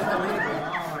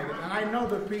God. And I know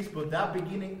the piece, but that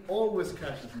beginning always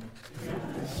catches me.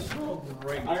 It's so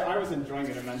great. I was enjoying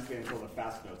it immensely until the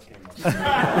fast notes came up.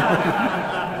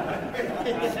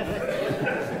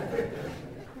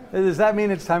 Does that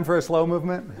mean it's time for a slow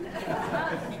movement?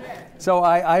 So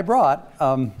I brought,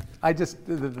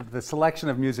 the selection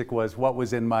of music was what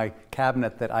was in my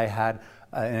cabinet that I had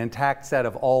an intact set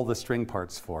of all the string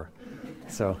parts for.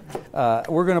 So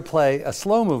we're going to play a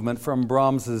slow movement from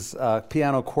Brahms's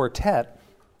piano quartet.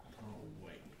 Oh,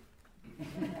 wait.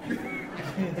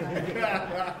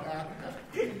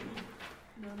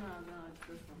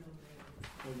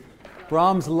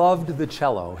 Brahms loved the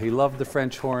cello. He loved the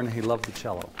French horn. He loved the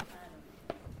cello.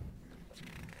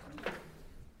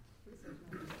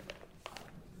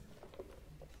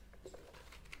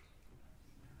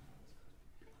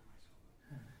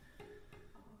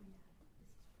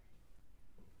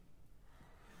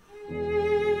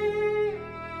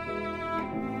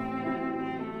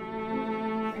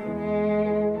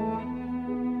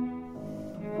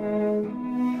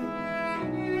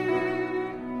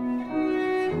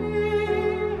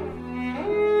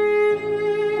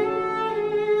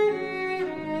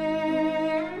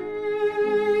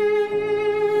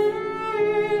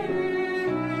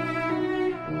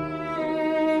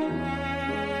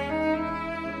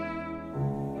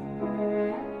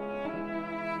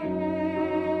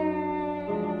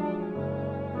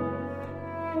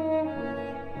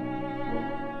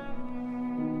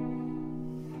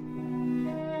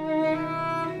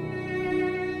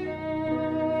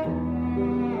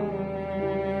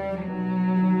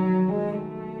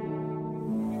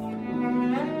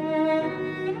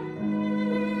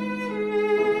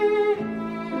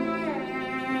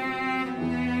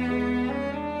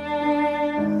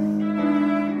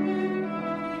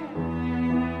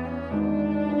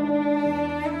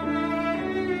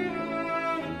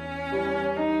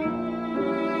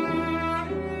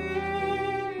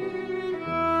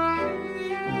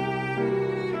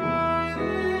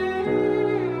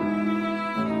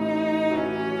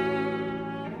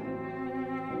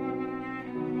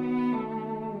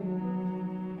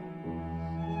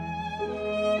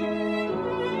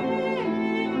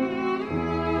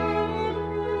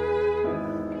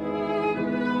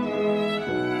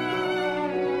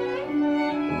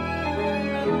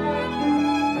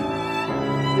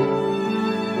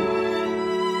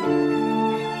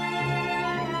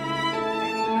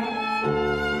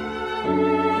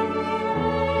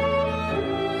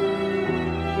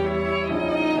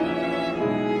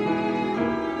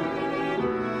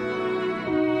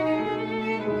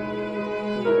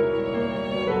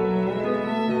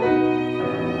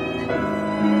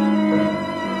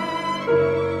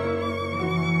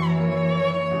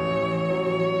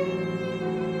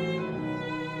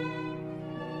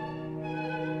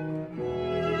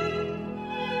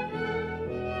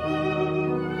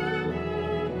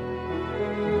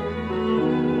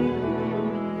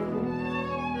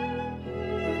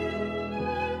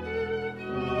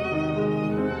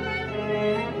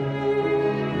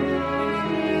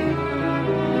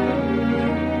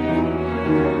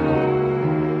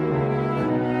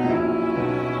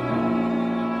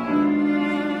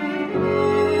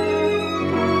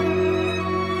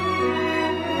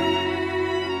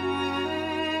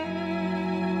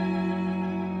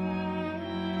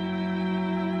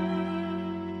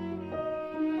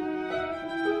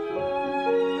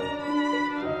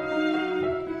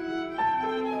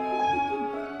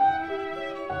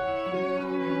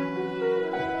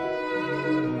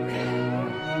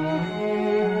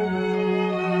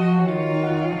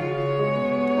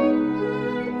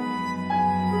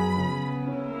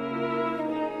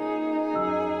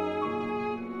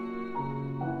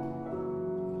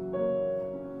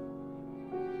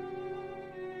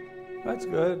 That's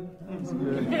good. That's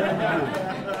good.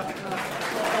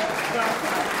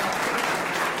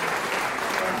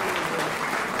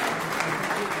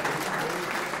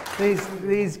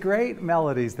 These great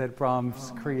melodies that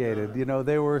Brahms created, you know,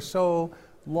 they were so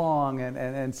long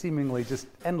and seemingly just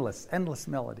endless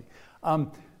melody.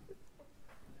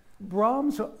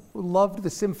 Brahms loved the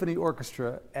symphony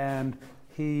orchestra, and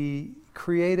he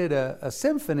created a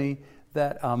symphony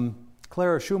that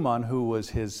Clara Schumann, who was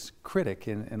his critic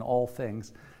in all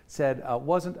things, said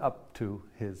wasn't up to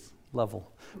his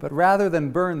level. But rather than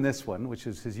burn this one, which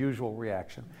is his usual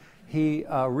reaction, he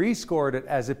rescored it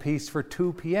as a piece for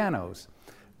 2 pianos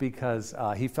because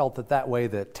he felt that that way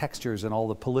the textures and all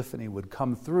the polyphony would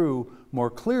come through more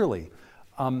clearly.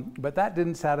 But that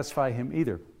didn't satisfy him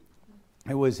either.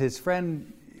 It was his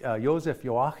friend Joseph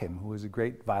Joachim, who was a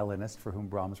great violinist for whom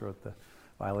Brahms wrote the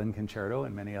Violin Concerto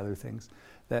and many other things,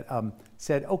 that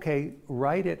said, okay,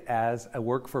 write it as a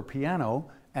work for piano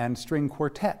and string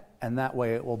quartet, and that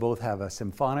way it will both have a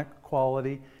symphonic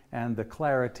quality and the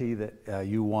clarity that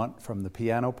you want from the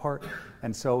piano part.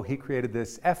 And so he created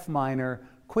this F minor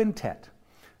quintet.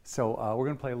 So we're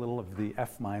going to play a little of the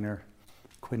F minor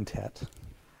quintet.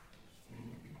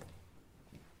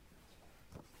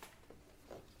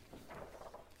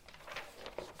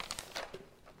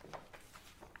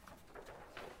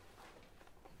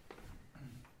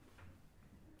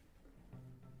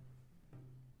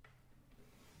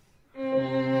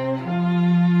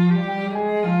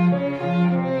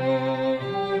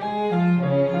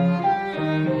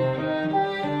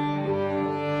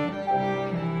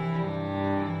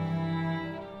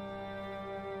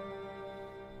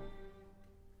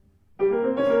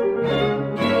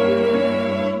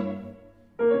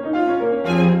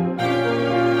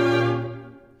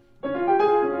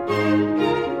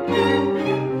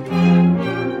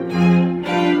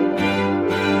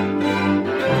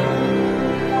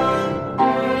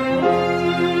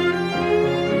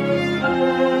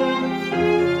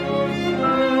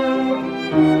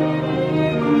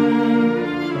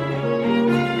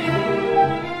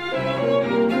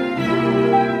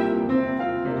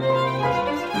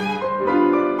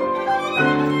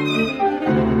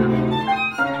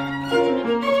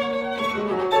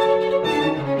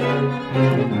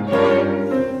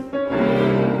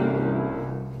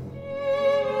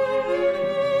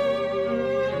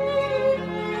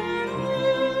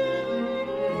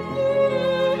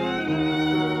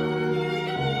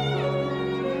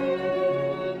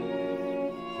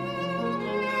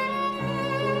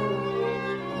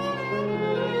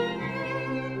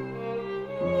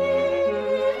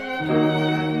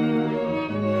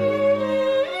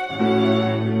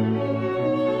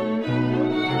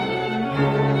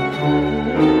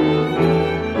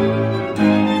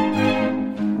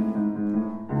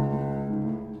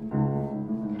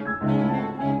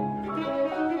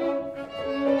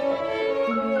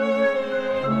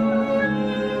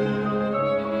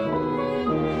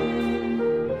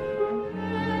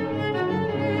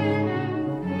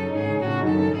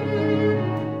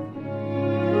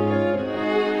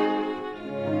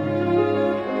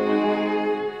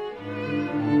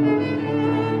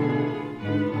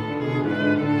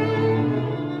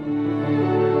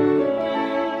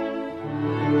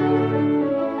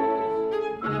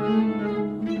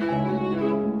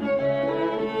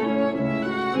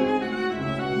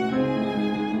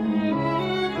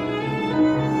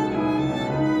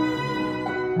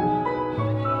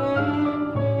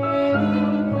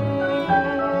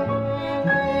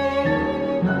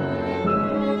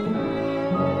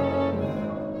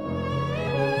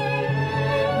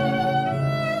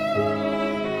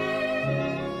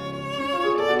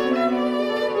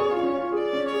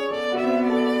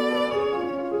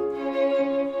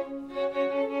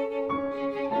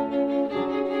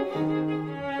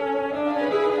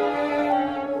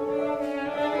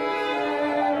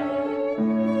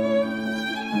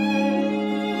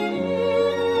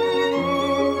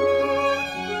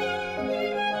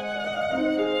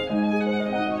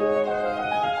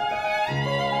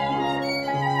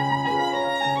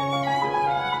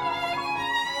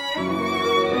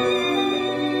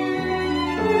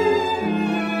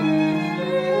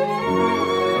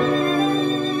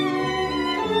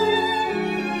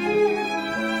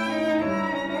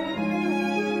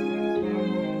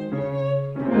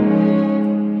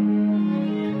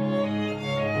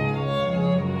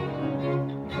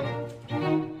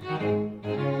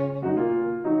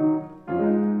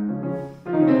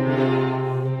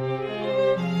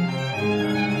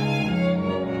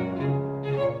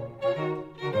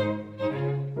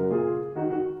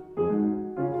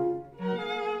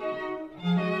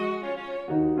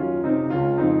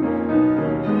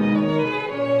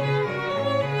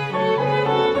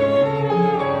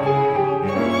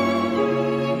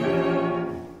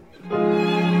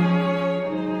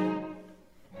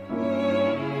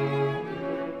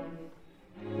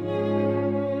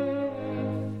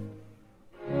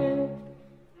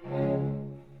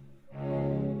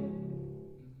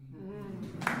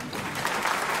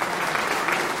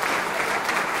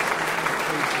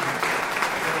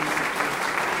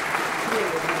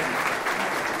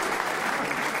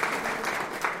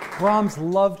 Brahms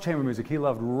loved chamber music. He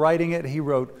loved writing it. He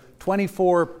wrote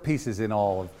 24 pieces in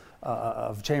all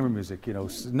of chamber music.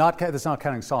 That's not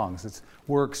counting songs. It's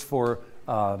works for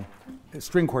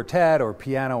string quartet or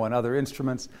piano and other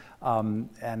instruments.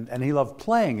 And he loved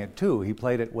playing it too. He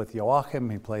played it with Joachim.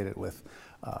 He played it with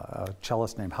a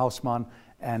cellist named Hausmann.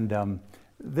 And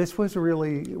this was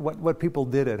really what people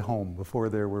did at home before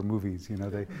there were movies.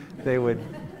 They would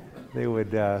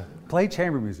play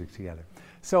chamber music together.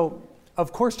 So,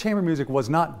 of course, chamber music was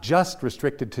not just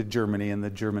restricted to Germany and the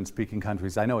German-speaking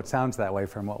countries. I know it sounds that way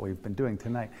from what we've been doing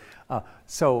tonight.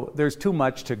 So there's too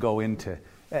much to go into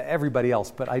everybody else.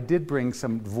 But I did bring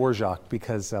some Dvorak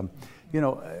because,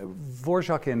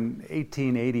 Dvorak in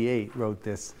 1888 wrote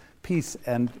this piece.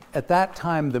 And at that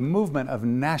time, the movement of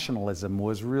nationalism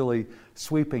was really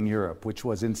sweeping Europe, which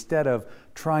was instead of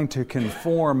trying to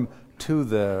conform to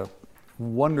the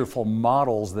wonderful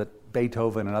models that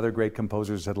Beethoven and other great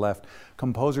composers had left,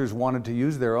 composers wanted to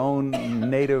use their own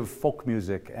native folk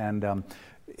music and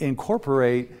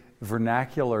incorporate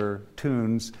vernacular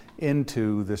tunes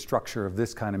into the structure of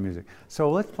this kind of music.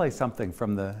 So let's play something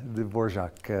from the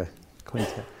Dvorak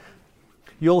quintet.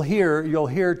 You'll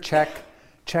hear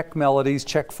Czech melodies,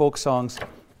 Czech folk songs. I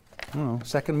don't know,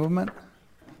 second movement?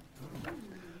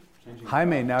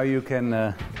 Jaime, now you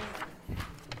can...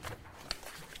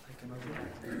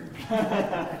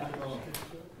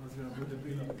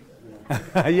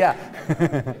 Yeah.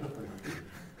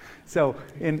 So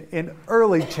in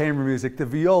early chamber music, the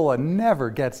viola never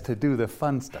gets to do the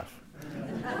fun stuff.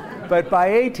 But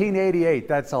by 1888,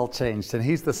 that's all changed, and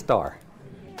he's the star.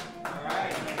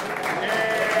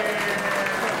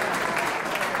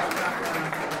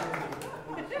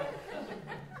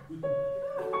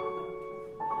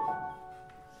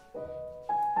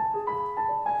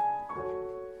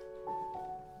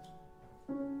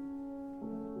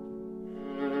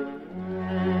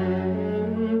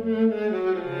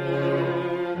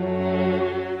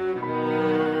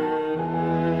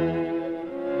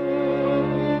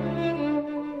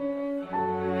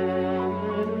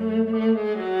 Mm-hmm.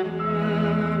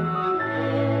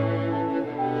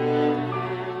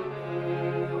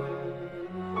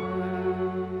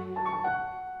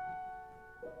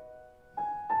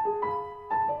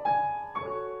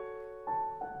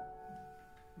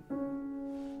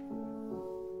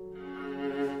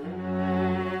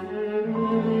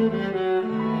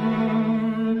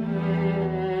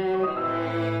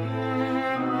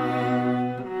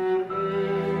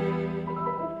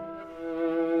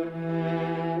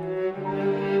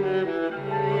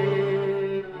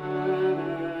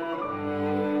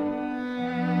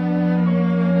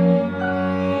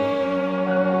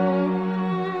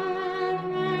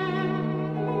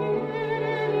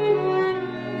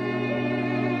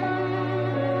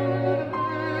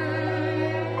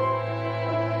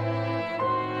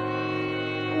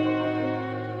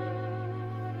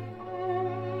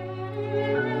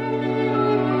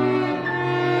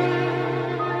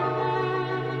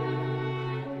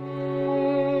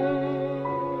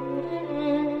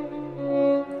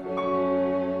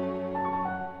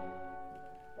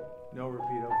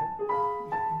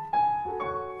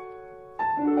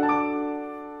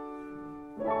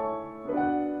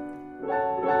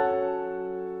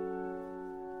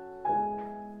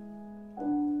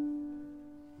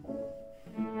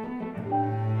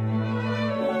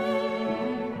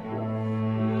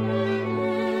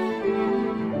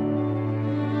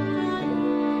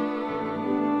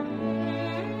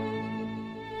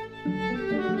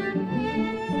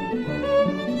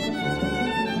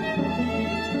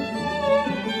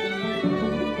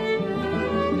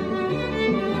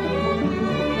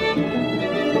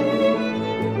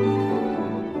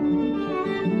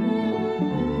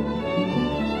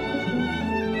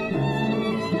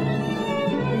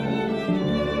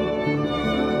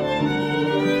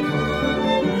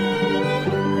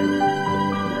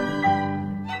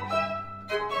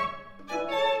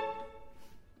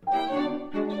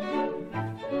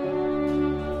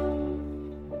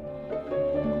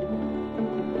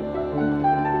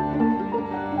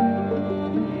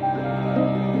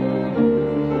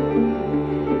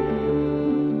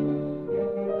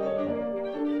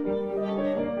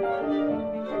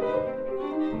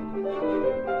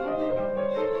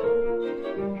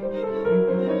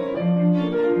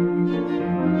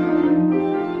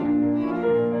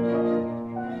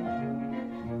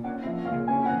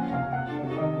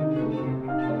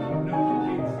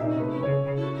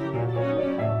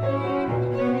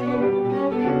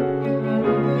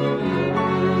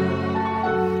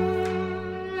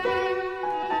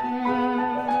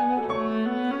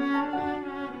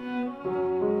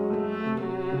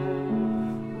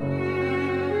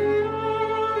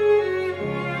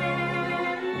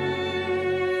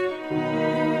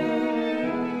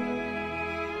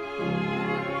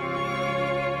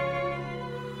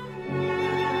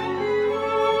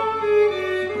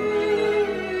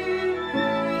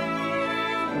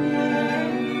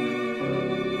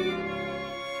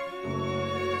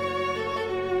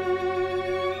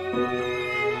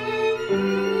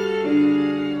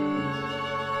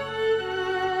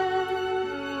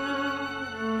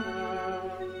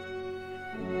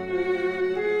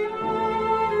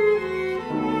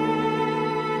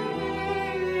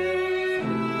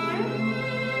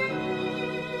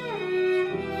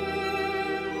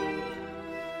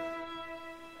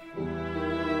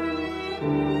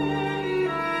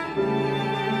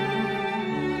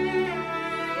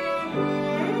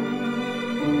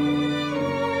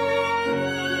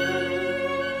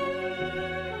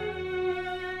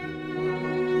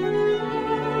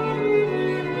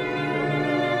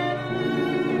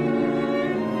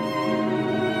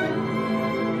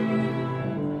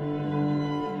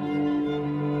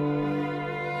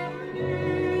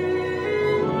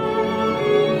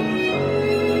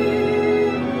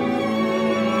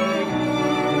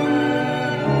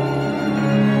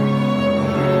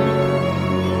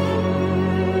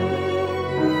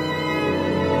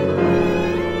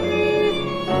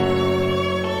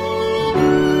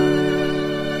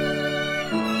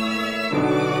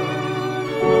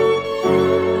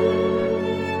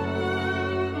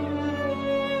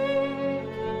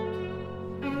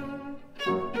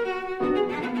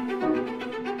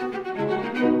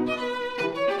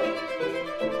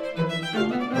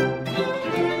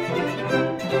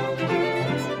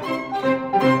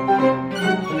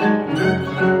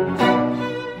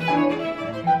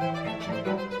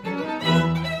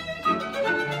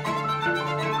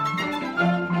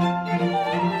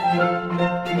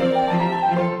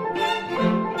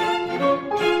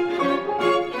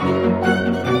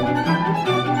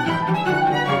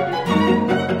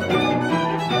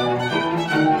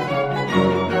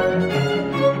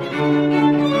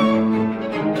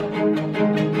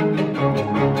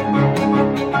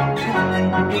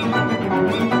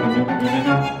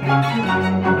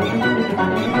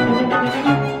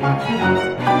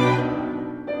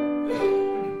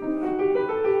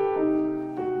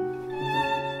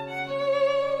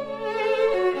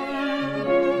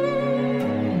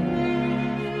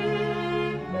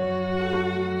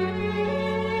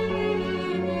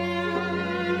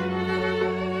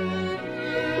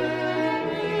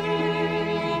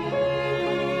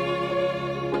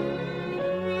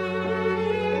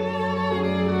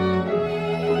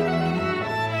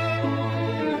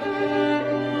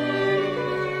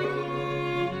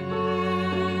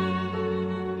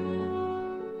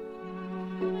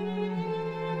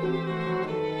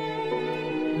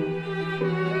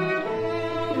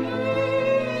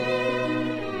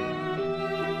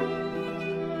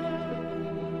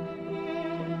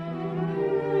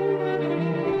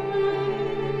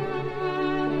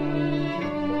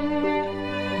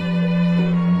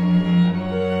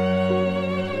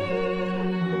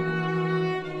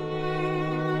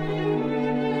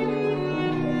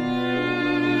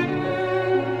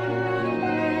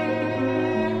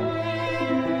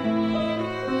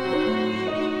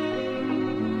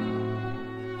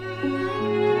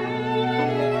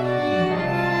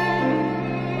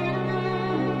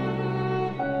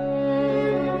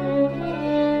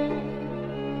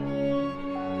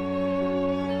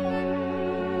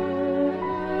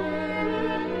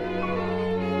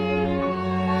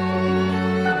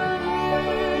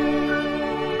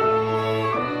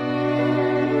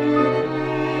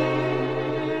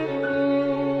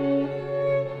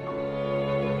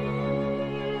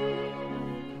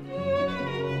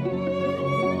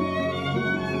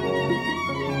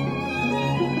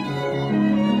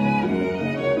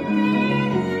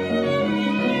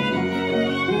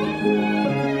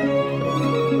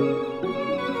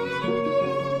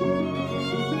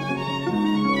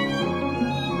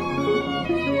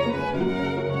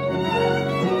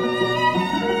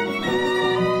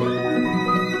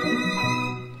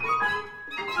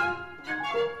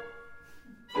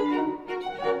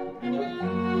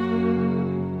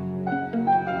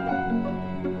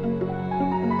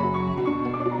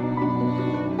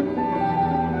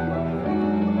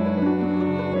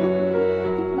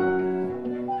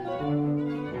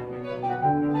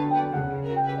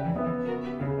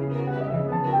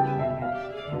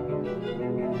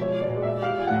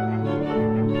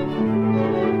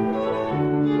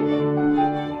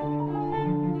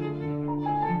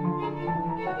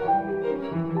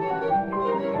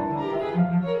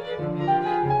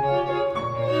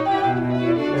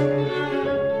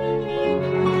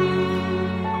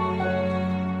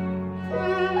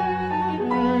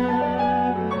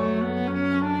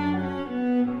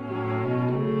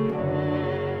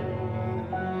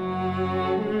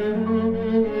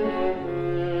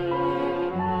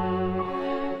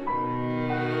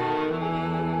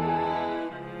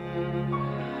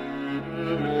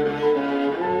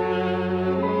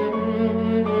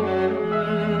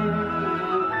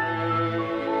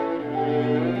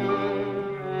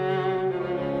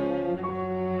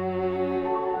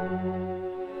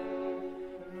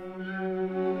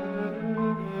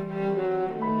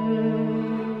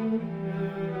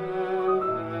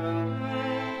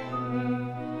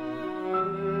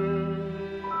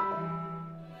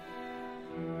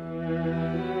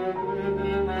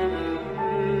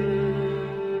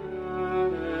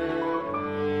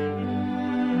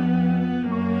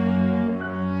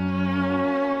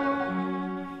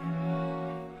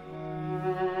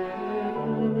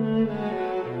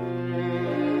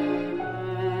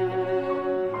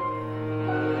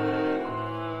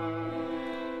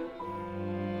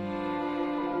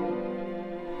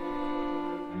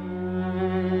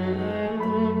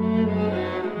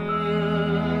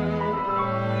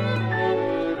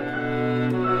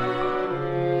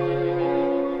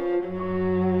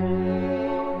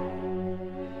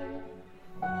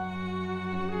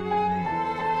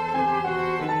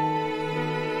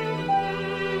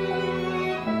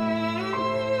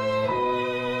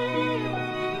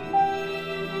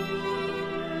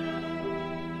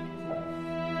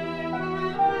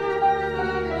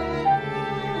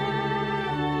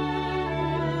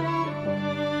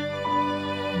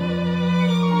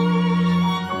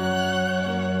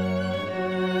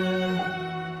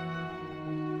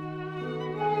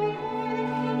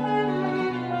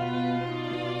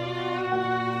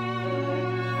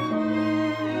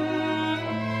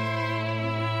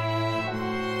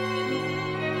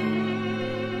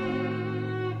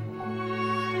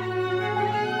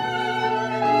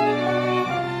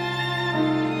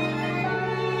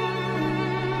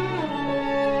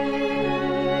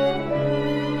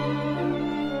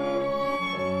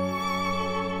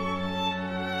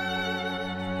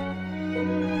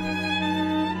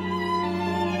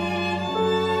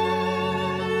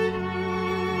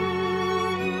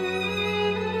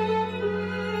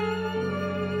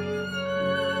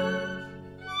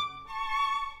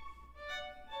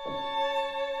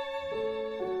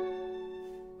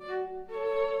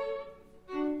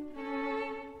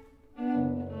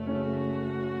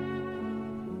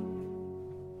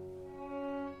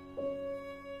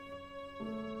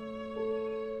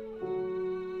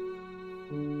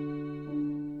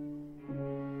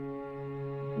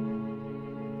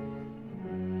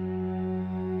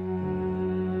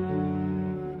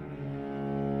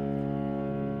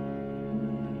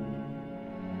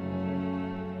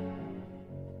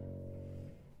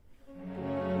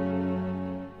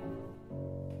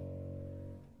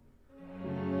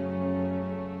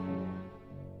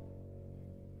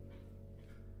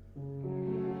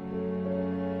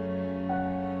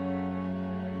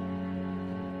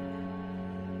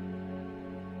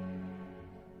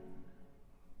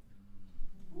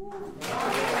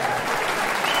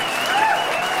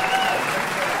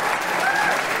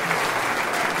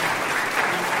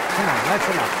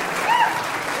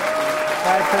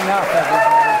 That's enough,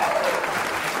 everybody.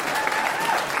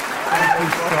 Thank you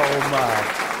so much.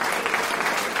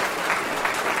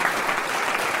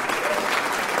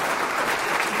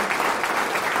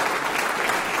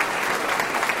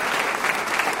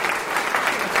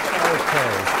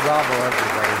 Okay, bravo, everybody.